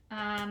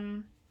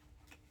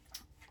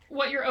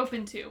you're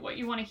open to, what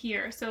you want to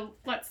hear. So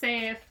let's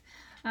say if,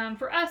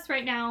 for us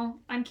right now,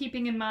 I'm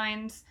keeping in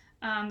mind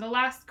the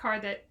last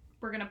card that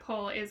we're going to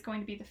pull is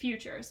going to be the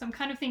future. So I'm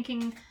kind of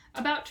thinking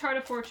about Chart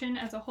of Fortune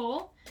as a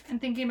whole and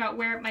thinking about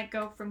where it might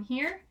go from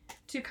here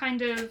to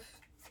kind of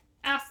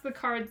ask the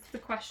cards the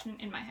question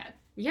in my head.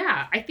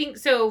 Yeah, I think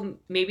so.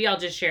 Maybe I'll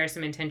just share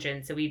some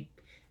intentions so we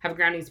have a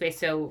grounding space.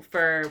 So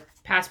for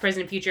past,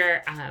 present,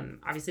 future,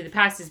 obviously the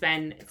past has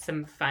been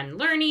some fun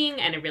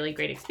learning and a really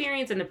great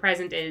experience, and the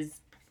present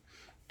is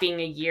being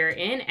a year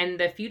in, and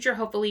the future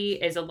hopefully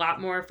is a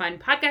lot more fun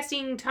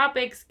podcasting,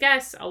 topics,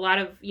 guests, a lot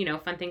of,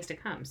 fun things to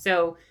come.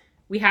 So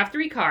we have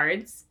 3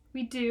 cards.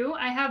 We do.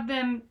 I have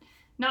them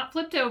not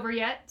flipped over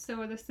yet,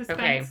 so the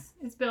suspense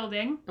is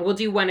building. We'll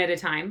do one at a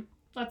time.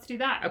 Let's do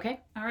that. Okay.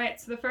 All right,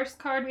 so the first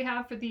card we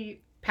have for the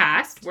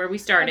past, where we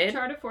started,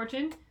 Chart of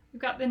Fortune,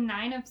 we've got the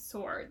 9 of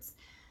Swords.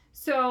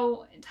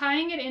 So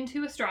tying it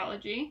into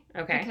astrology,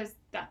 because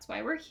that's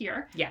why we're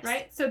here, yes,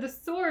 right? So the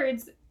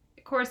swords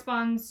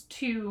corresponds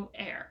to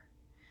air.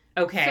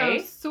 Okay.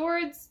 So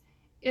swords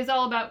is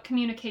all about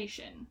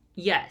communication.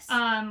 Yes.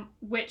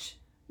 Which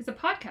is a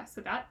podcast,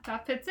 so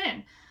that fits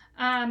in.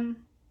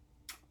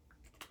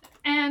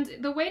 And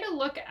the way to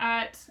look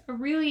at, a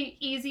really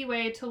easy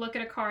way to look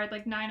at a card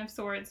like 9 of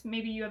Swords,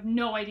 maybe you have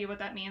no idea what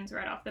that means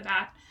right off the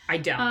bat. I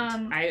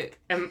don't.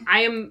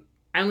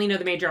 I only know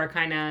the major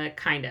arcana,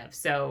 kind of,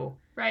 so.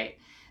 Right.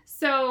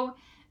 So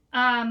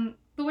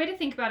the way to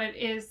think about it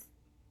is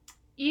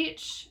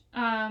each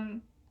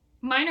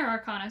minor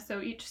arcana,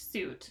 so each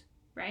suit,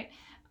 right,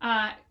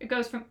 it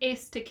goes from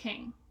ace to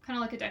king, kind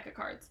of like a deck of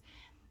cards.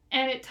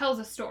 And it tells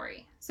a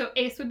story. So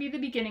ace would be the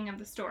beginning of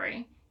the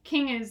story.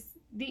 King is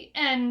the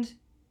end,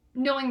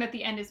 knowing that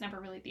the end is never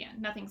really the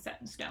end. Nothing's set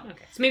in stone.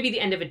 Okay. So maybe the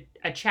end of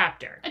a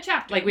chapter. A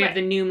chapter. Like we have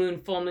the new moon,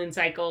 full moon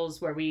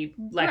cycles where we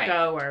let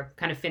go or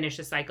kind of finish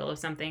a cycle of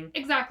something.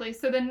 Exactly.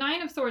 So the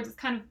 9 of Swords is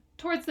kind of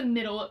towards the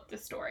middle of the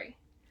story.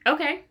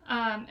 Okay.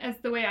 As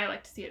the way I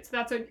like to see it. So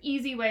that's an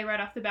easy way right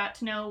off the bat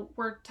to know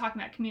we're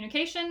talking about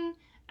communication,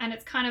 and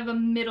it's kind of a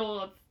middle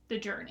of the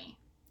journey.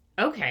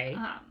 Okay.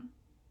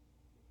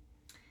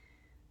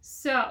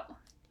 So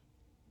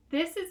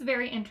this is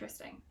very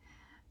interesting.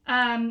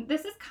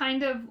 This is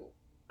kind of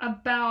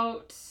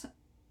about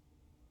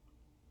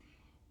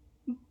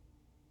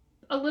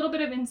a little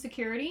bit of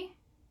insecurity.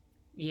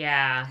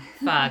 Yeah,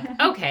 fuck.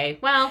 Okay,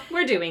 well,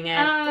 we're doing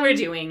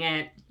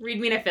it. Read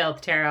me to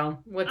filth, tarot.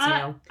 What's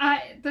new?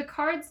 The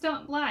cards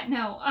don't lie.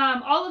 No.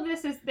 All of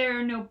this is, there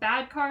are no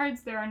bad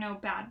cards. There are no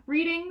bad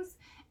readings.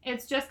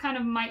 It's just kind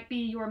of might be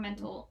your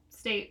mental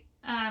state,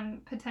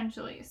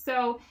 potentially.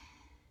 So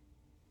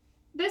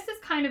this is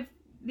kind of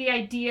the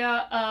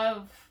idea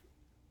of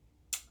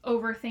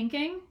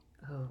overthinking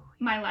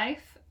my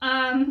life.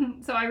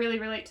 So I really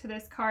relate to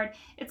this card.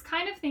 It's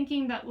kind of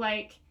thinking that,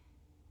 like,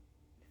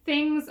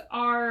 things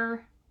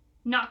are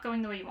not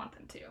going the way you want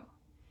them to.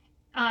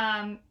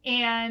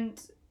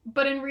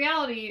 But in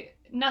reality,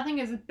 nothing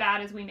is as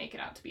bad as we make it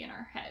out to be in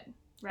our head,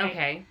 right?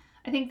 Okay.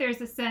 I think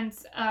there's a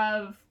sense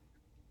of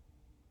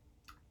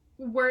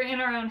we're in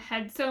our own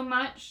head so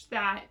much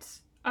that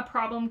a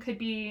problem could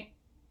be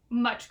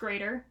much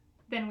greater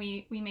than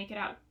we make it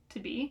out to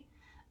be,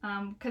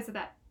 because of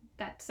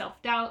that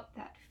self-doubt,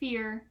 that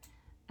fear.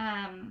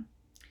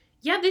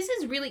 Yeah, this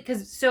is really,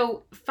 because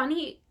so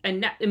funny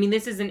enough, I mean,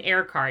 this is an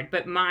air card,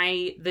 but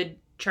the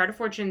Chart of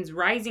Fortune's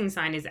rising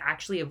sign is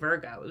actually a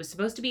Virgo. It was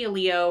supposed to be a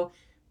Leo,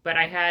 but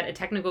I had a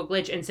technical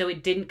glitch, and so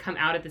it didn't come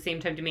out at the same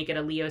time to make it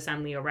a Leo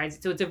sun, Leo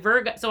rising. So it's a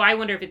Virgo. So I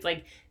wonder if it's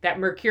like that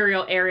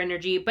mercurial air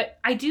energy, but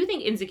I do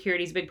think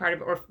insecurity is a big part of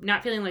it, or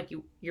not feeling like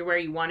you're where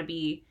you want to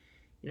be.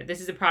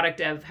 This is a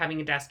product of having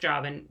a desk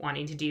job and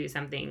wanting to do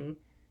something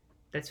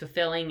that's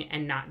fulfilling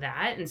and not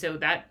that. And so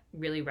that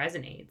really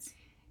resonates.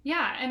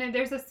 Yeah, and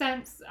there's a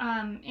sense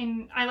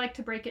I like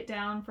to break it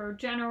down for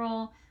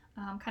general,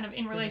 kind of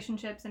in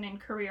relationships and in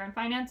career and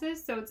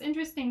finances. So it's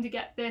interesting to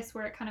get this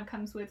where it kind of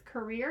comes with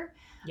career.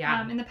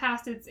 Yeah. In the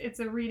past, it's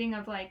a reading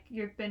of, like,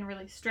 you've been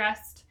really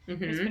stressed. Mm-hmm.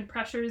 There's been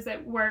pressures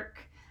at work.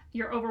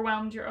 You're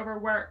overwhelmed. You're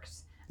overworked.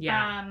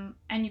 Yeah.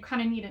 And you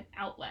kind of need an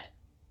outlet.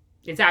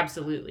 It's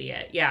absolutely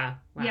it. Yeah.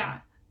 Wow. Yeah.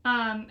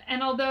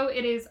 And although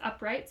it is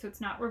upright, so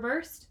it's not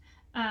reversed,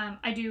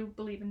 I do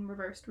believe in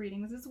reversed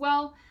readings as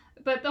well.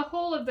 But the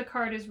whole of the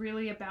card is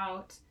really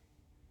about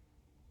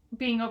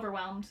being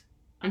overwhelmed,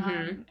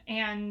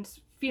 and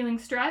feeling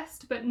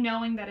stressed, but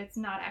knowing that it's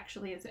not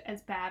actually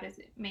as bad as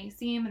it may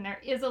seem. And there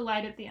is a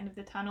light at the end of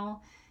the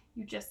tunnel.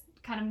 you just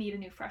kind of need a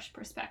new fresh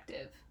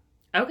perspective.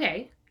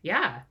 Okay.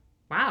 Yeah.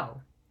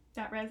 Wow. Does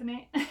that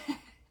resonate?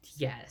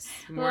 Yes.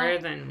 More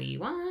than we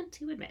want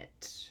to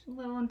admit. A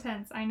little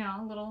intense. I know.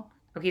 A little.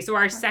 Okay, so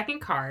our second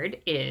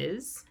card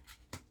is...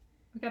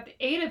 We got the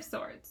Eight of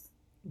Swords.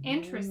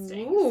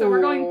 Interesting. Ooh. So we're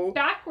going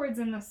backwards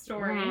in the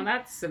story. Oh,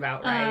 that's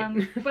about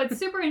right. But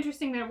super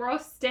interesting that we're all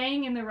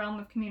staying in the realm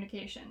of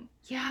communication.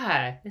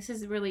 Yeah, this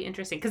is really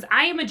interesting because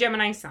I am a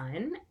Gemini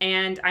sun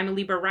and I'm a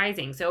Libra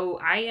rising. So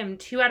I am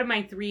 2 out of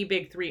my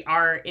big three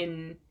are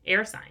in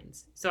air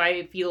signs. So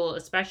I feel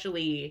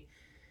especially,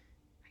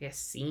 I guess,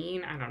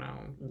 seen, I don't know,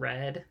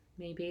 read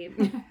maybe.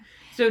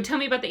 So tell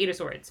me about the Eight of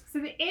Swords. So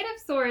the Eight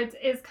of Swords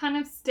is kind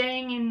of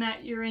staying in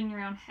that you're in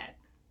your own head.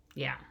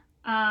 Yeah.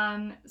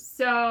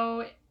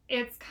 So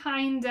it's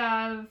kind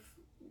of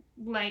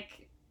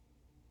like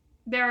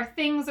there are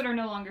things that are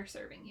no longer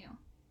serving you.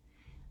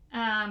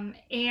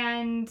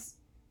 And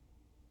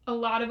a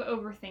lot of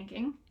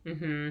overthinking.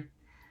 Mm-hmm.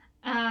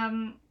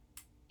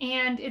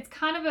 And it's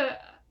kind of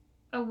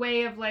a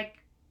way of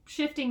like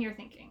shifting your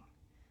thinking.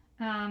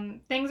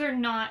 Things are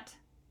not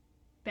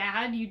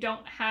bad. You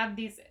don't have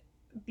these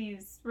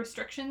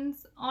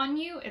restrictions on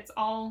you. It's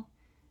all,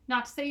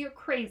 not to say you're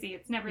crazy,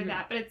 it's never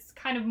that, but it's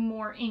kind of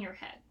more in your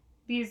head.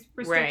 These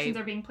restrictions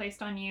are being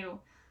placed on you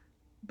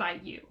by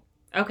you.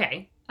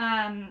 Okay.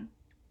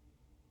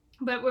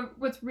 But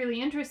what's really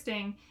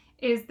interesting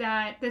is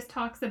that this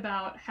talks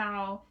about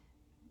how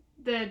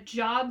the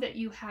job that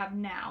you have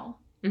now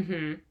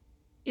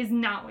is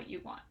not what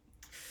you want.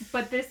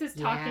 But this is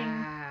talking...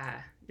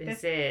 Yeah,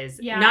 this is.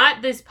 Yeah.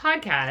 Not this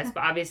podcast,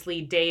 but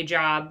obviously day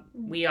job,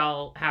 we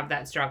all have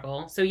that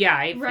struggle. So yeah,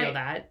 I feel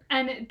that.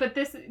 But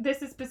this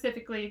is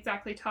specifically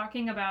exactly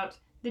talking about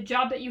the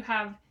job that you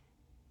have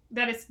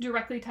that is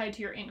directly tied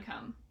to your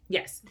income.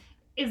 Yes.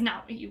 Is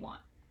not what you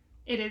want.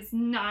 It is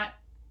not,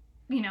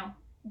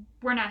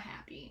 we're not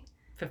happy.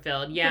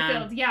 Fulfilled,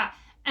 yeah.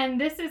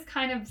 And this is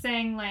kind of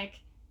saying,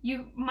 like,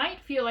 you might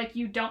feel like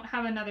you don't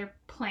have another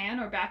plan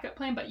or backup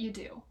plan, but you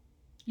do.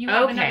 You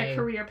have another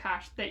career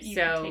path that you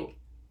can take.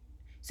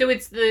 So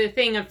it's the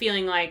thing of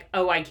feeling like,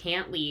 oh, I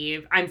can't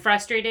leave. I'm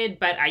frustrated,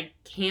 but I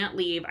can't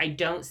leave. I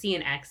don't see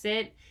an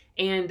exit.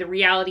 And the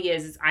reality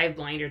is I have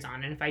blinders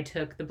on. And if I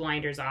took the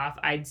blinders off,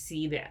 I'd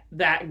see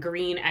that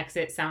green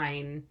exit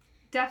sign.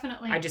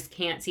 Definitely. I just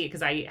can't see it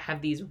because I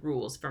have these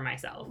rules for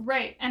myself.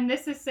 Right. And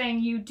this is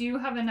saying you do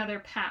have another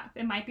path.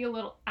 It might be a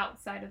little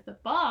outside of the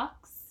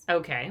box.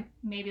 Okay.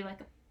 Maybe like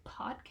a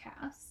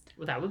podcast.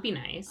 Well, that would be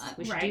nice.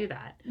 We should do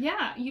that.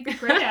 Yeah, you'd be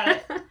great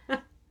at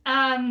it.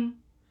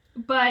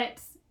 But,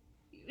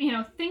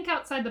 think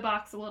outside the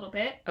box a little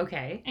bit.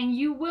 Okay. And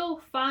you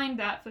will find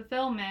that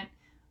fulfillment.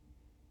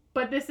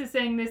 But this is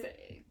saying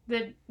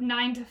the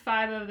 9 to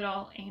 5 of it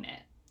all ain't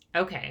it.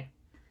 Okay.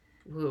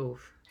 Woo.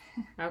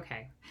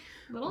 Okay.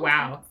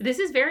 Wow. Intense. This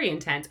is very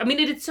intense. I mean,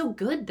 it's so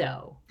good,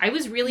 though. I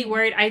was really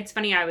worried. It's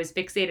funny, I was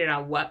fixated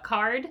on what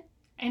card.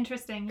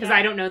 Interesting. Because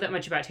I don't know that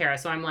much about tarot.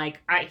 So I'm like,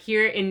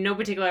 here in no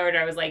particular order,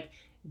 I was like,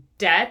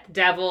 Death,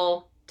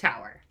 Devil,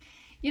 Tower.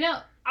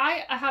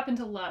 I happen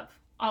to love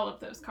all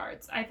of those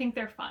cards. I think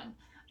they're fun.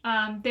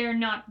 They're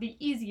not the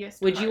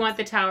easiest Would cards. you want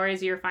the Tower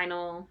as your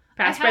final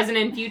past, present,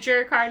 and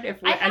future card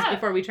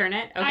before we turn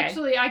it? Okay.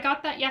 Actually, I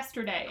got that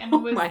yesterday. And oh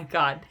my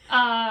God.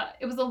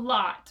 It was a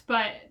lot.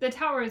 But the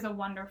Tower is a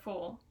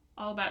wonderful,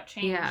 all about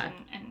change. Yeah.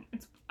 And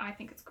I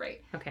think it's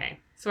great. Okay.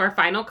 So our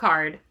final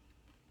card.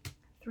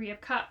 3 of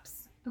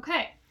Cups.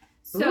 Okay.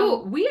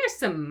 So we are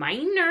some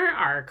minor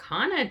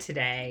arcana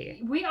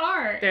today. We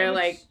are. They're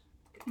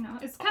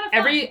it's kind of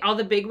fun. All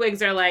the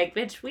bigwigs are like,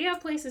 bitch, we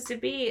have places to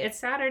be. It's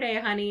Saturday,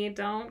 honey.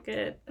 Don't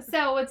get...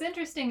 So what's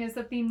interesting is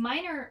that the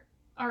minor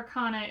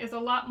arcana is a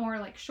lot more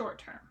like short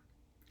term.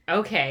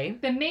 Okay.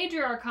 The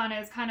major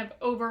arcana is kind of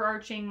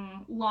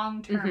overarching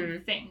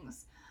long-term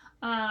things.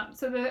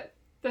 So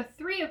the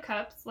 3 of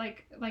Cups,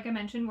 like I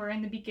mentioned, we're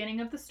in the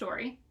beginning of the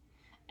story.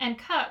 And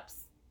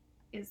Cups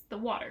is the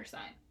water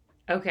sign.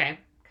 Okay.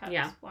 Cups,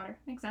 yeah. Water.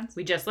 Makes sense.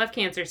 We just left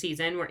Cancer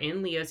season. We're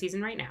in Leo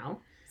season right now.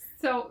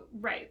 So,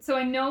 right. So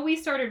I know we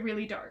started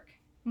really dark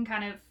and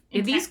kind of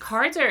intense. These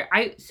cards are...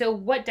 So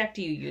what deck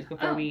do you use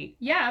before we...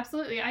 Yeah,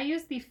 absolutely. I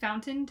use the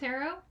Fountain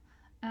Tarot.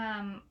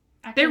 Actually,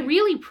 they're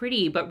really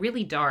pretty, but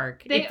really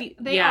dark.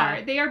 They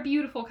are. They are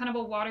beautiful, kind of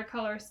a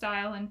watercolor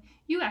style, and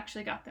you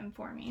actually got them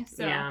for me.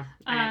 So yeah,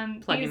 I'm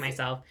plugging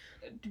myself.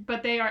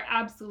 But they are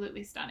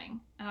absolutely stunning.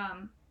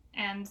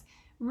 And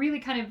really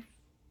kind of...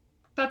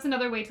 That's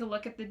another way to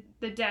look at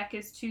the deck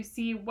is to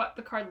see what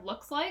the card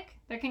looks like.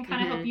 That can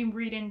kind of help you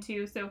read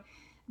into. So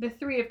the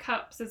 3 of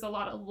Cups is a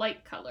lot of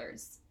light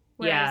colors.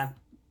 Whereas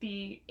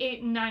the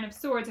 8 and 9 of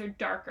Swords are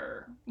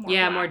darker.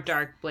 More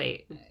dark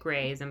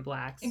grays and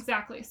blacks.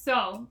 Exactly.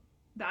 So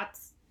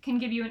that's can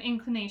give you an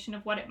inclination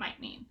of what it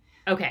might mean.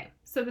 Okay.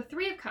 So the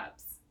 3 of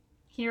Cups.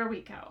 Here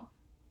we go.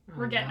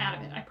 We're getting out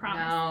of it, I promise.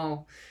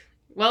 No.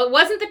 Well, it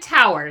wasn't the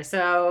Tower,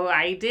 so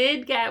I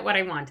did get what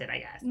I wanted, I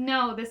guess.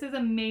 No, this is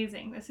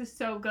amazing. This is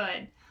so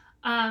good.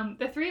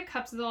 The 3 of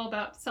Cups is all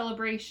about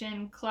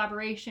celebration,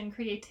 collaboration,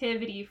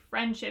 creativity,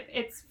 friendship.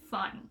 It's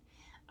fun.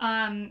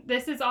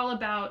 This is all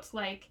about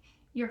like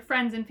your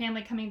friends and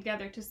family coming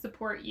together to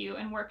support you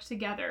and work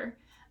together,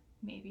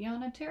 maybe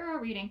on a tarot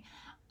reading.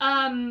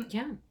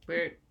 Yeah,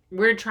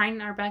 we're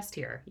trying our best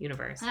here,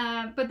 universe.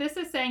 But this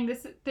is saying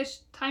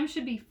this time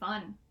should be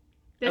fun.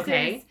 This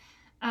Okay.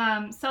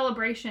 is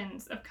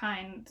celebrations of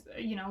kind,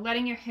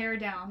 letting your hair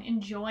down,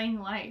 enjoying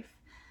life.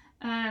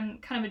 Kind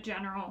of a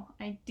general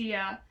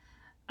idea.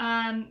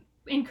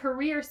 In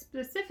career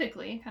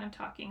specifically, kind of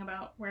talking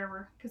about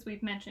because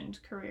we've mentioned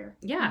career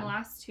in the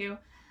last two.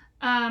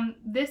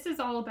 This is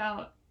all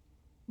about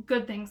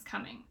good things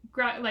coming,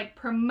 like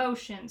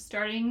promotion,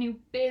 starting new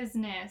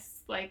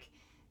business, like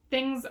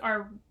things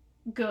are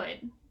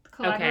good.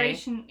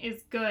 Collaboration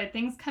is good.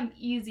 Things come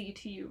easy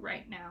to you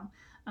right now,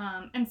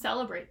 and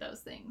celebrate those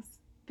things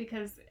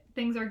because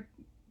things are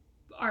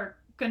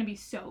going to be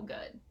so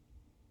good.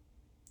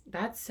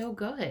 That's so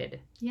good.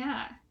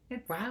 Yeah.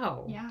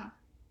 Wow.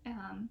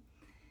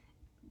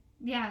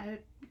 Yeah.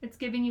 It's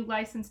giving you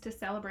license to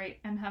celebrate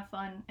and have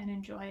fun and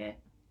enjoy it.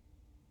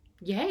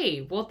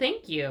 Yay. Well,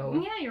 thank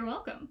you. Yeah, you're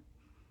welcome.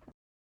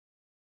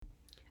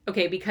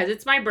 Okay, because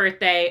it's my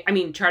birthday,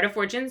 Chart of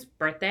Fortune's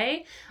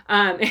birthday,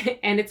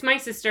 and it's my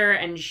sister,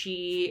 and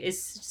she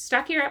is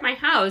stuck here at my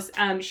house.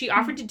 She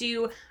offered to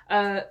do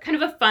a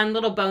kind of a fun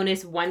little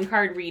bonus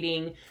 1-card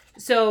reading.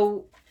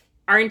 So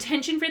our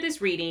intention for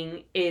this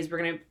reading is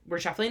we're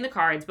shuffling the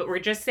cards, but we're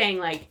just saying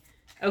like,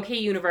 okay,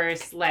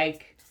 universe,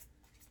 like,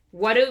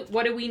 what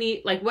do we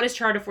need? Like, what does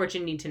Chart of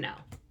Fortune need to know?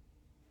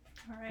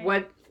 All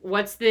right.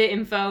 What's the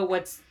info?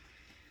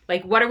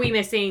 What are we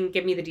missing?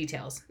 Give me the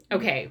details.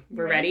 Okay,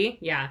 we're ready?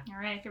 Yeah.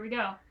 All right, here we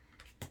go.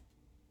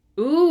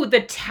 Ooh,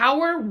 the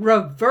Tower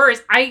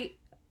reverse.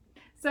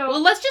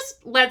 Well,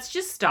 let's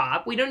just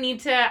stop. We don't need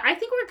to. I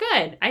think we're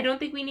good. I don't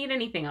think we need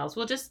anything else.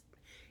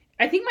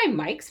 I think my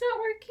mic's not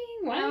working.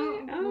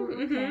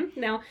 What? Okay.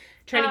 No.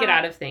 Trying to get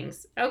out of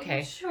things.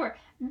 Okay. Sure.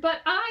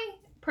 But I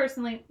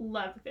personally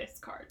love this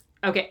card.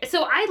 Okay,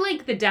 so I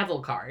like the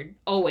Devil card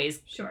always.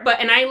 Sure.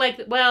 And I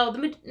like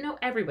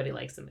everybody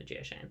likes the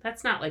Magician.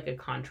 That's not like a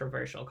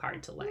controversial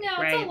card to like, no,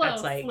 right? It's a little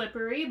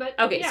slippery, but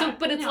okay. Yeah,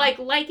 but it's like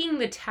liking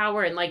the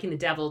Tower and liking the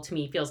Devil to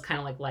me feels kind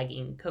of like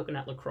liking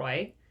Coconut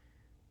LaCroix.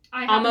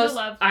 I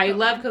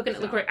love Coconut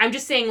LaCroix. I'm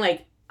just saying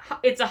like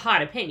it's a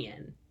hot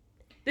opinion.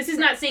 This is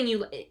not saying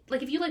you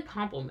like if you like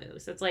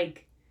Pamplemousse. It's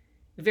like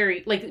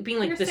very like being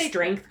like the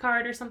Strength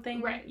card or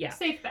something. Right. Yeah.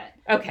 Safe bet.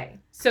 Okay.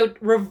 So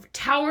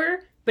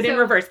Tower. But in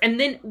reverse. And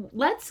then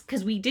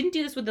because we didn't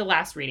do this with the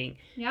last reading.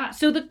 Yeah.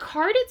 So the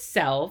card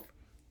itself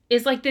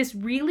is like this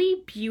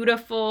really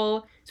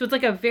beautiful, so it's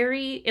like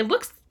it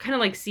looks kind of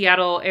like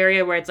Seattle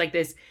area where it's like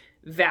this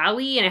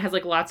valley and it has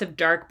like lots of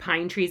dark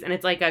pine trees and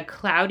it's like a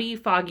cloudy,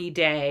 foggy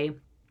day.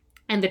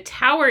 And the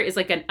tower is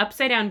like an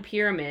upside down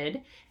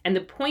pyramid. And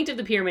the point of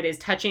the pyramid is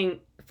touching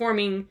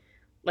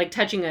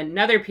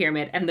another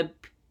pyramid. And the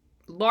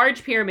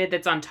large pyramid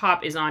that's on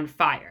top is on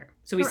fire.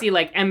 So we see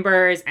like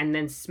embers and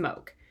then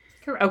smoke.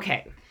 Correct.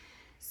 Okay.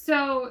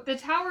 So the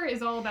Tower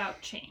is all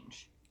about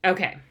change.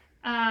 Okay.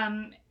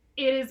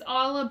 It is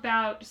all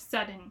about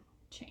sudden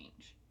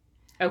change.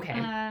 Okay.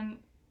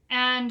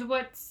 And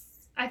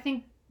what's I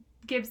think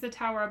gives the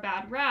Tower a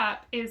bad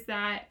rap is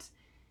that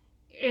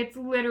it's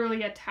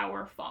literally a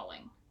tower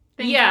falling.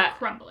 Things are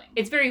crumbling.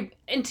 It's very,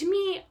 and to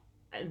me,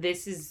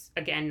 this is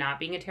again not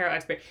being a tarot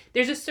expert.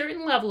 There's a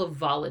certain level of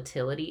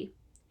volatility,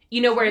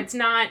 where it's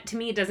not. To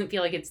me, it doesn't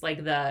feel like it's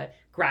like the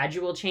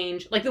gradual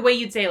change, like the way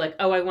you'd say like,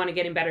 oh, I want to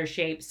get in better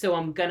shape, so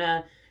I'm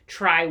gonna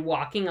try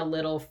walking a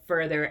little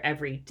further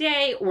every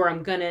day, or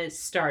I'm gonna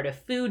start a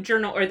food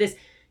journal, or this.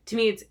 To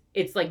me,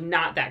 it's like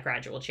not that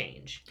gradual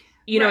change.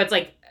 It's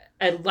like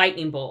a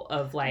lightning bolt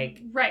of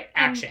like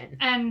action.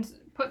 And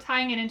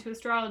tying it into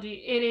astrology,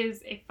 it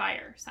is a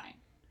fire sign.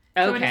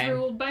 So it is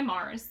ruled by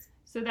Mars.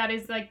 So that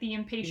is like the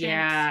impatient.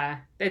 Yeah,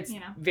 it's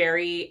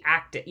very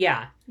active.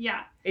 Yeah.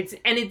 Yeah. It's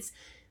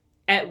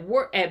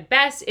at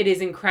best, it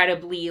is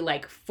incredibly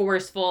like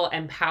forceful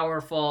and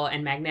powerful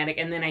and magnetic.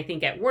 And then I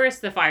think at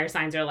worst, the fire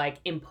signs are like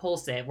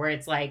impulsive, where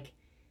it's like,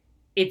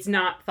 it's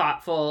not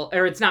thoughtful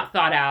or it's not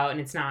thought out and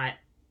it's not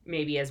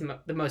maybe as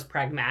the most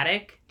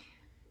pragmatic.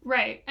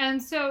 Right.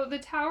 And so the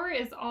Tower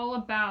is all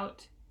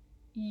about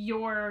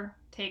your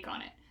take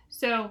on it.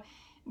 So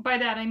by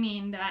that, I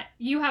mean that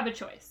you have a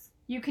choice.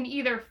 You can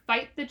either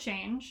fight the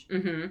change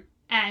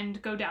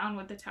and go down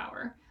with the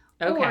Tower.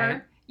 Okay.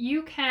 Or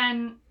you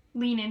can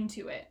lean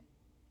into it,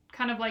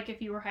 kind of like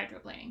if you were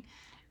hydroplaning,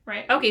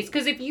 right? Okay,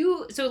 because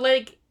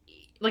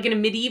like in a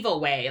medieval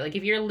way, like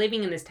if you're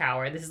living in this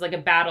tower, this is like a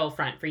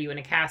battlefront for you in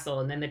a castle,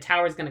 and then the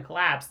tower's going to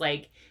collapse.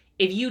 Like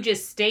if you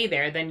just stay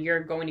there, then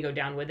you're going to go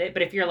down with it.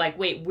 But if you're like,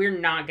 wait, we're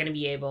not going to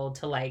be able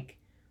to like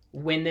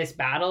win this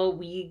battle,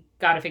 we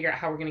got to figure out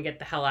how we're going to get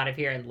the hell out of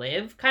here and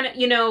live, kind of,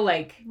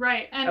 like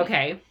right. And,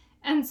 okay.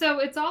 And so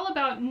it's all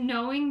about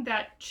knowing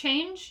that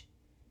change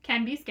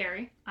can be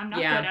scary. I'm not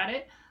good at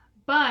it.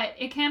 But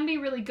it can be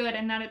really good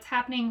in that it's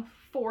happening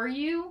for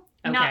you,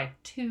 not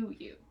to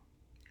you.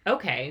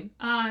 Okay.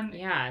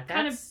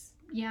 That's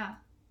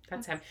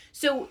That's heavy.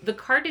 So the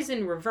card is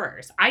in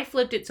reverse. I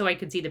flipped it so I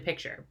could see the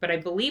picture, but I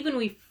believe when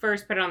we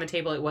first put it on the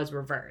table, it was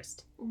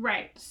reversed.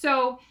 Right.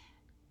 So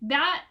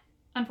that,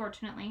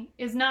 unfortunately,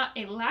 is not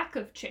a lack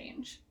of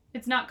change.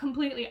 It's not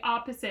completely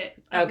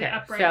opposite of the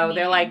upright so meaning.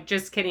 they're like,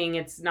 just kidding,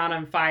 it's not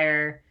on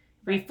fire.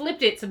 Right. We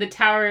flipped it so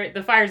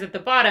the fire's at the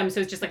bottom,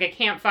 so it's just like a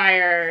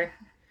campfire,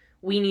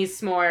 weenies,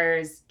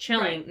 s'mores,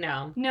 chilling.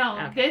 Right.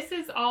 No, this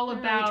is all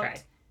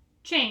about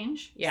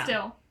change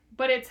still,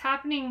 but it's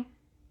happening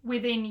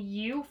within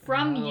you,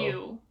 from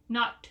you,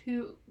 not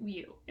to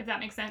you, if that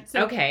makes sense.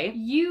 So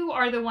you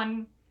are the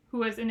one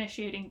who is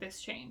initiating this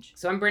change.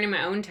 So I'm burning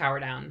my own tower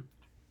down.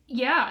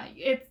 Yeah,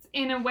 it's,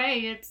 in a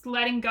way, it's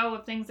letting go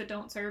of things that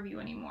don't serve you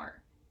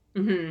anymore,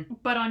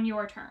 but on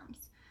your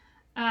terms.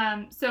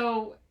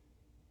 So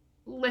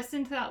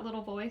listen to that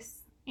little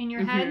voice in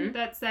your head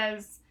that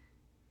says,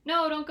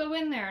 no, don't go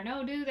in there.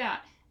 No, do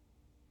that.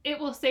 It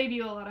will save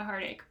you a lot of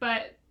heartache.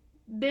 But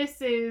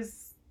this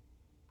is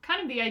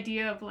kind of the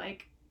idea of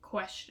like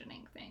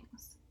questioning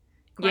things.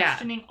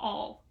 Questioning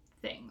all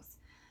things.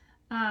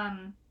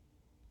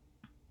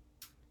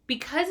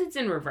 Because it's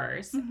in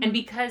reverse and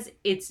because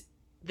it's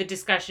the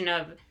discussion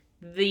of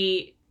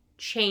the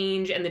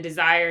change and the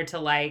desire to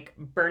like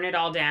burn it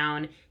all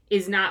down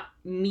is not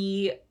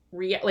me,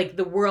 like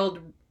the world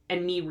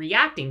and me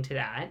reacting to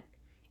that.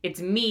 It's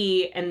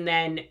me and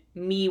then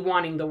me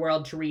wanting the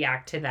world to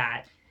react to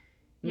that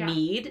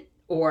need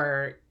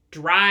or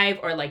drive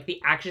or like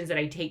the actions that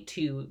I take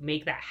to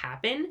make that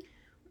happen.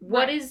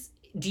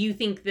 Do you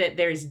think that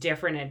there's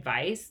different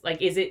advice?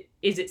 Like, is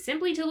it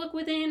simply to look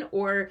within,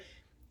 or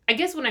I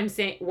guess what I'm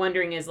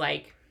wondering is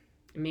like,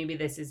 maybe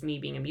this is me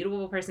being a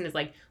mutable person, is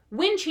like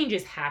when change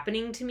is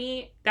happening to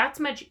me, that's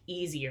much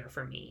easier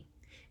for me.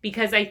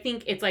 Because I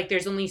think it's like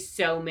there's only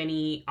so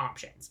many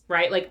options,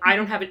 right? Like I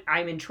don't have it.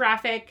 I'm in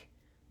traffic.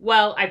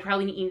 Well, I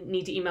probably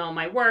need to email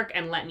my work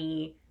and let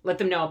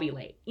them know I'll be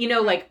late. You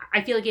know, like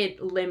I feel like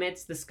it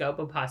limits the scope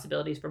of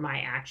possibilities for my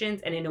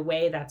actions. And in a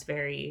way that's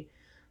very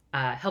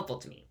helpful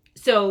to me.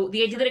 So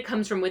the idea that it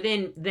comes from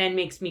within then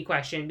makes me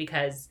question,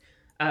 because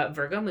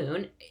Virgo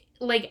moon,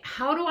 like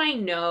how do I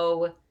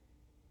know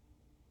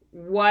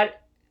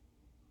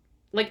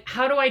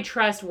how do I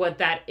trust what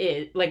that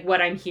is, like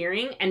what I'm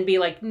hearing, and be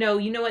like, no,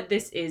 you know what,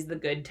 this is the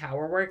good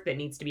tower work that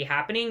needs to be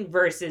happening,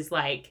 versus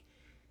like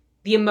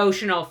the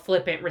emotional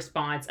flippant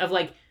response of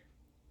like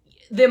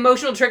the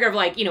emotional trigger of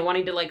like, you know,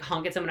 wanting to like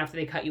honk at someone after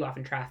they cut you off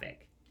in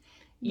traffic.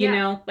 You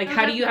know, like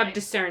how do you have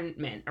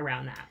discernment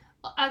around that?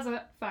 As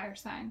a fire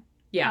sign.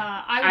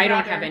 Yeah. I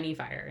don't have any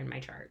fire in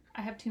my chart.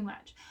 I have too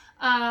much.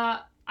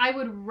 I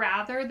would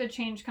rather the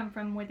change come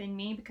from within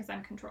me because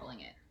I'm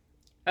controlling it.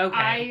 Okay.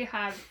 I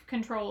have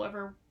control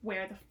over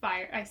where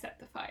I set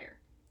the fire.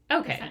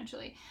 Okay.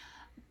 Essentially.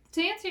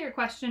 To answer your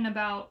question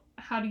about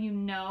how do you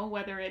know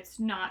whether it's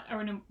not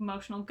an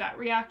emotional gut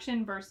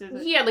reaction versus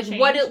like change?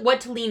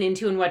 what to lean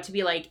into and what to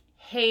be like,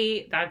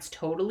 hey, that's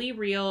totally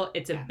real.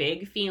 It's a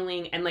big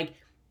feeling, and like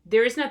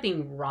there is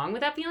nothing wrong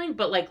with that feeling,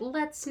 but like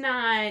let's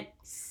not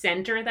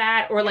center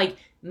that or like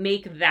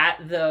make that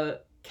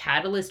the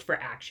catalyst for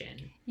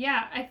action.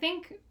 Yeah, I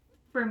think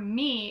for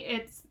me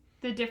it's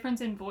the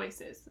difference in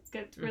voices. It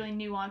gets really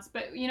nuanced,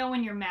 but you know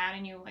when you're mad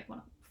and you like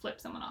want to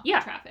flip someone off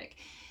in traffic,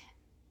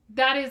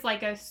 that is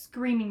like a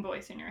screaming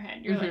voice in your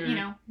head. You're like, you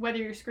know, whether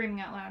you're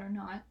screaming out loud or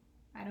not,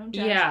 I don't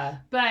judge. Yeah.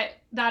 But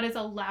that is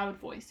a loud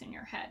voice in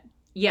your head.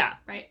 Yeah.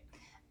 Right?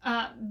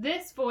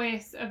 This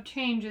voice of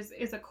change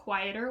is a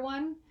quieter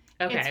one.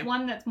 Okay. It's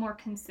one that's more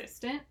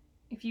consistent.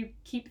 If you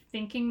keep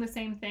thinking the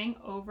same thing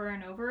over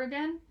and over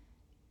again,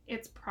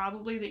 it's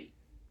probably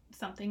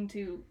something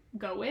to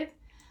go with.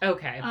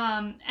 Okay.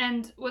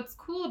 And what's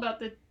cool about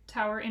the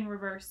Tower in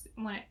reverse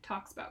when it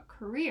talks about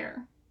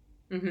career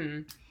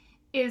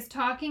is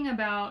talking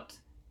about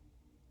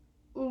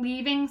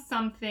leaving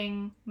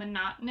something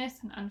monotonous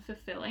and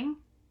unfulfilling.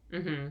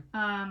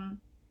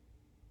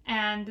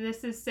 And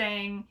this is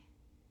saying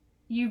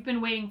you've been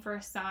waiting for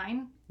a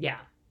sign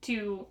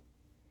to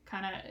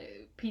kind of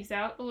peace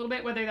out a little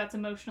bit, whether that's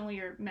emotionally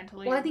or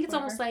mentally. Well, I think it's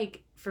almost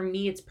like, for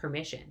me, it's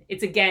permission.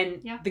 It's,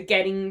 again, the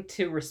getting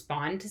to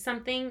respond to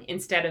something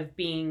instead of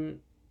being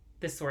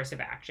the source of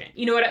action.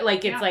 You know what?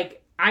 Like, it's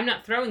like, I'm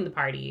not throwing the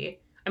party.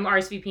 I'm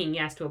RSVPing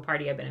yes to a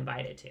party I've been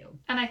invited to.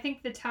 And I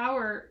think the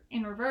Tower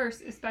in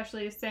reverse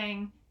especially is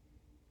saying,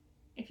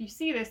 if you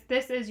see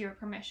this is your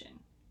permission.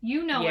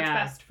 You know what's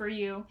best for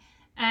you,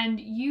 and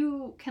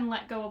you can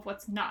let go of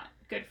what's not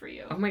good for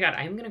you. Oh my god,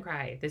 I'm gonna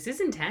cry. This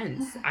is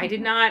intense. I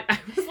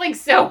was like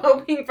so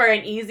hoping for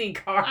an easy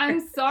card.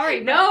 I'm sorry.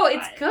 No,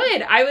 it's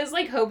good. I was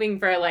like hoping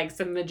for like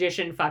some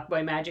magician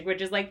fuckboy magic,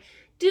 which is like,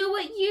 do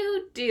what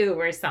you do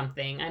or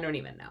something. I don't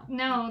even know.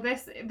 No,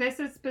 this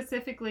is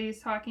specifically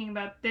talking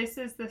about, this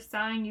is the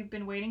sign you've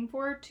been waiting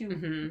for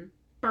to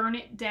burn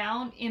it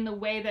down in the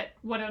way that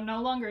what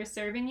no longer is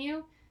serving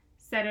you,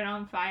 set it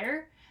on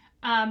fire.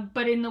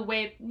 But in the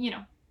way, you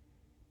know,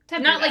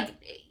 not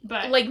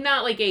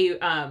like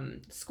a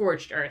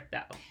scorched earth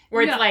though,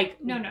 where it's like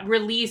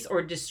release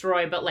or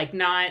destroy, but like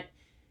not.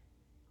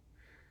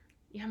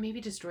 Yeah, maybe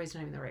destroy is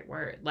not even the right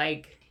word.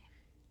 Like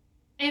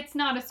It's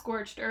not a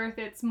scorched earth.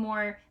 It's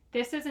more,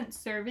 this isn't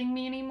serving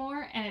me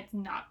anymore, and it's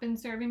not been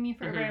serving me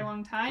for a very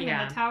long time.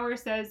 Yeah. And the Tower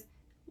says,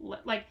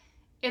 like,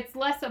 it's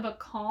less of a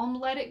calm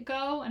let it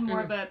go and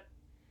more of a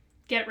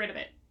get rid of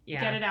it.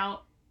 Yeah. Get it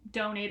out,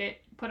 donate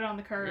it, put it on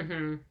the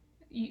curb.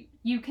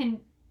 You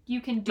can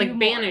do like more.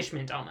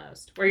 Banishment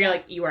almost, where you're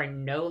like, you are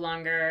no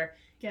longer...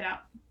 Get out.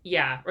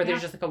 Yeah, or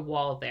there's just like a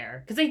wall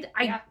there. Because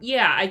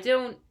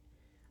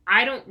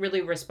I don't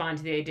really respond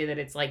to the idea that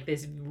it's like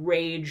this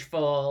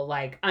rageful,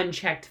 like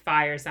unchecked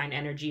fire sign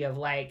energy of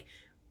like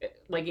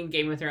in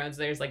Game of Thrones,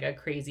 there's like a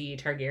crazy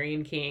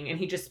Targaryen king and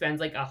he just spends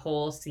like a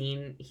whole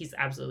scene. He's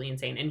absolutely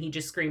insane. And he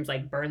just screams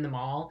like, burn them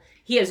all.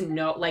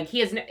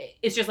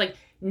 It's just like,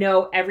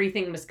 no,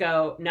 everything must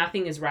go.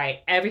 Nothing is right.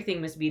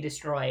 Everything must be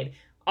destroyed.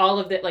 All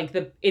of that, like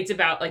it's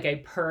about like a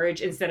purge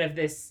instead of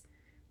this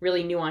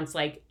really nuanced,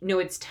 like, no,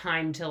 it's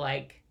time to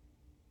like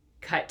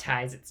cut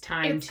ties. It's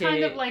kind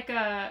of like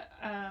a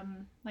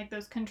like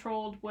those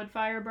controlled wood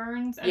fire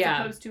burns as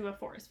opposed to a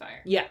forest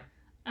fire. Yeah.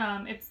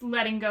 It's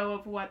letting go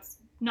of what's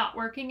not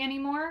working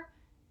anymore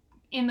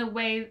in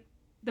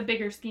the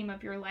bigger scheme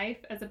of your life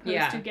as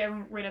opposed to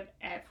getting rid of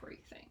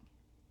everything.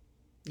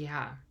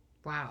 Yeah.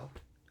 Wow.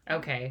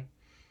 Okay.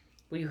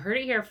 Well, you heard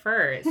it here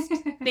first.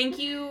 Thank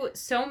you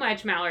so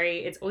much,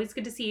 Mallory. It's always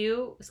good to see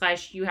you.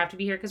 / you have to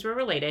be here because we're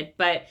related.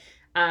 But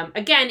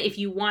again, if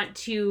you want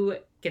to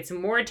get some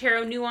more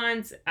tarot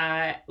nuance,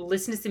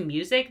 listen to some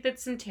music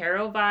that's some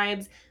tarot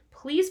vibes,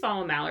 please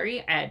follow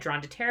Mallory at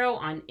Drawn to Tarot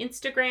on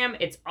Instagram.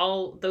 It's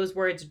all those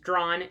words,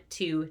 Drawn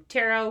to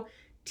Tarot,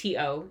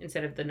 T-O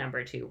instead of the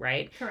number 2,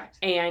 right? Correct.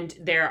 And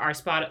there are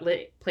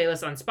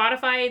playlists on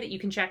Spotify that you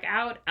can check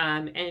out.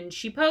 And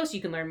she posts,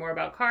 you can learn more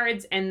about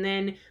cards. And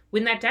then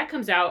when that deck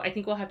comes out, I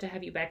think we'll have to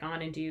have you back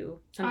on and do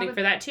something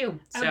for that too.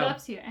 I would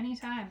love to,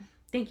 anytime.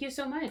 Thank you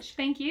so much.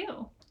 Thank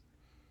you.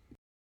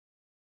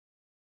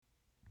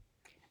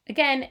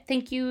 Again,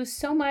 thank you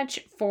so much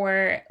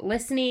for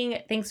listening.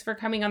 Thanks for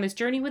coming on this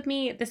journey with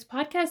me. This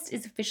podcast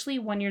is officially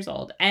 1 year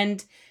old,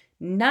 and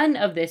none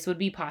of this would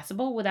be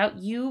possible without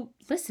you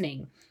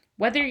listening.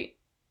 Whether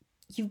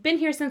you've been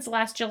here since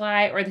last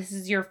July or this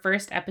is your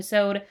first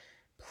episode,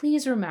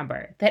 please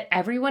remember that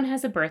everyone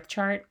has a birth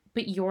chart,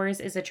 but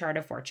yours is a chart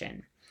of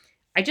fortune.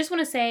 I just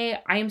want to say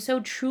I am so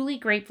truly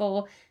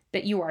grateful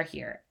that you are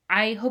here.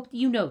 I hope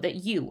you know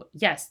that you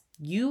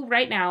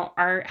right now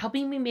are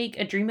helping me make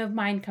a dream of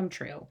mine come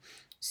true.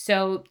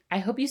 So I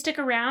hope you stick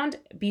around.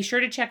 Be sure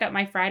to check out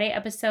my Friday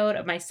episode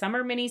of my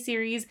summer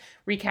mini-series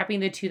recapping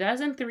the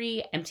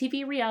 2003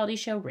 MTV reality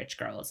show Rich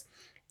Girls.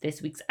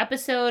 This week's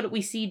episode,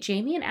 we see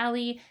Jamie and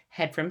Allie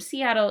head from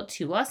Seattle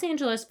to Los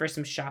Angeles for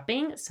some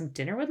shopping, some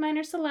dinner with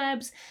minor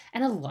celebs,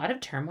 and a lot of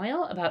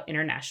turmoil about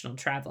international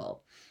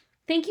travel.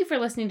 Thank you for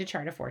listening to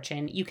Chart of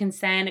Fortune. You can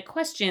send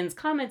questions,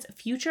 comments,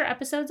 future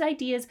episodes,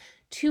 ideas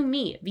to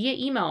me via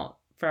email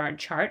for our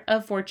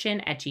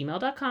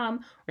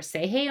chartoffortune@gmail.com or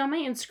say hey on my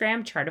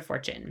Instagram, Chart of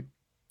Fortune.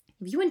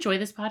 If you enjoy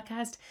this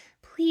podcast,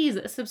 please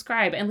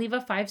subscribe and leave a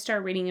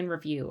 5-star rating and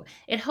review.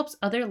 It helps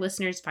other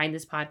listeners find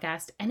this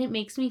podcast, and it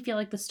makes me feel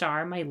like the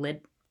star my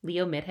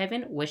Leo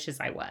Midheaven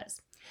wishes I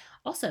was.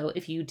 Also,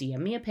 if you DM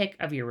me a pic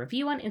of your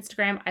review on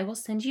Instagram, I will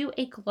send you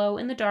a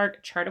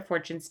glow-in-the-dark Chart of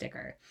Fortune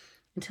sticker.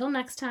 Until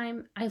next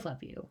time, I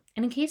love you.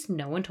 And in case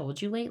no one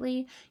told you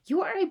lately,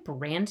 you are a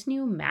brand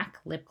new MAC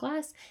lip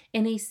gloss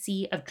in a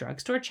sea of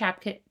drugstore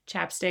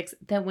chapsticks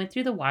that went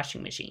through the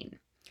washing machine.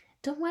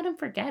 Don't let them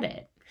forget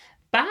it.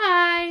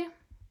 Bye!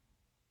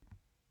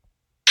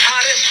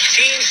 Hottest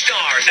teen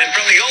stars, and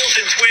from the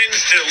Olsen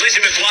twins to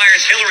Lizzie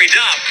McGuire's Hilary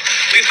Duff,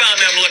 we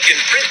found them looking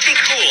pretty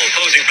cool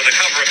posing for the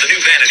cover of the new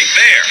Vanity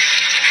Fair.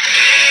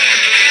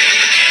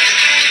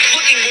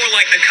 Looking more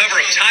like the cover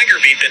of Tiger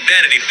Beat than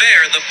Vanity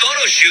Fair, the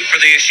photo shoot for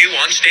the issue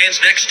on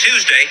stands next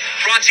Tuesday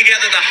brought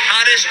together the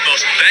hottest,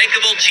 most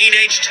bankable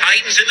teenage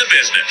titans in the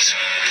business.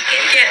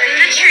 Getting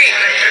the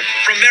treatment.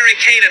 From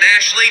Mary-Kate and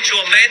Ashley to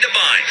Amanda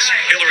Bynes,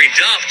 Hilary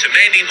Duff to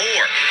Mandy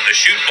Moore, the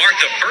shoot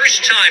marked the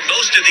first time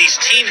most of these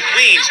teen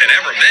queens had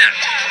ever met.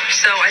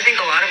 So I think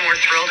a lot of them were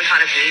thrilled to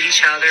kind of meet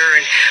each other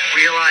and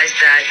realize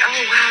that, oh,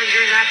 wow,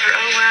 you're that,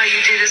 oh, wow,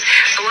 you do this.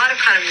 A lot of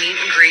kind of meet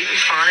and greet and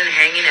fun and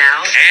hanging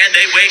out. And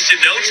they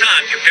wasted no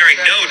time comparing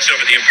notes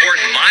over the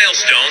important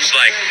milestones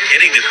like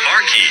getting the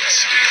car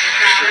keys.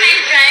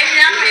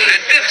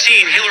 At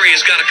 15, Hilary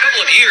has got a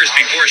couple of years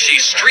before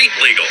she's street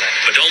legal.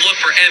 But don't look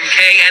for MK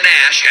and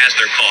Ash, as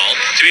they're called,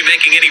 to be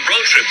making any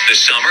road trips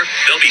this summer.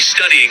 They'll be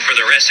studying for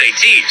their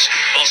SATs,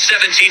 while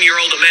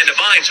 17-year-old Amanda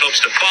Bynes hopes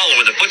to follow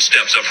in the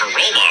footsteps of her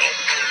role model.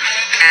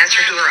 I asked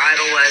her who her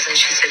idol was, and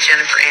she said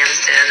Jennifer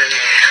Aniston. And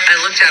I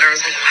looked at her, I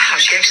was like, wow,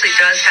 she actually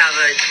does have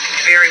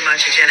very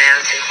much a Jen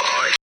Aniston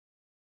quality.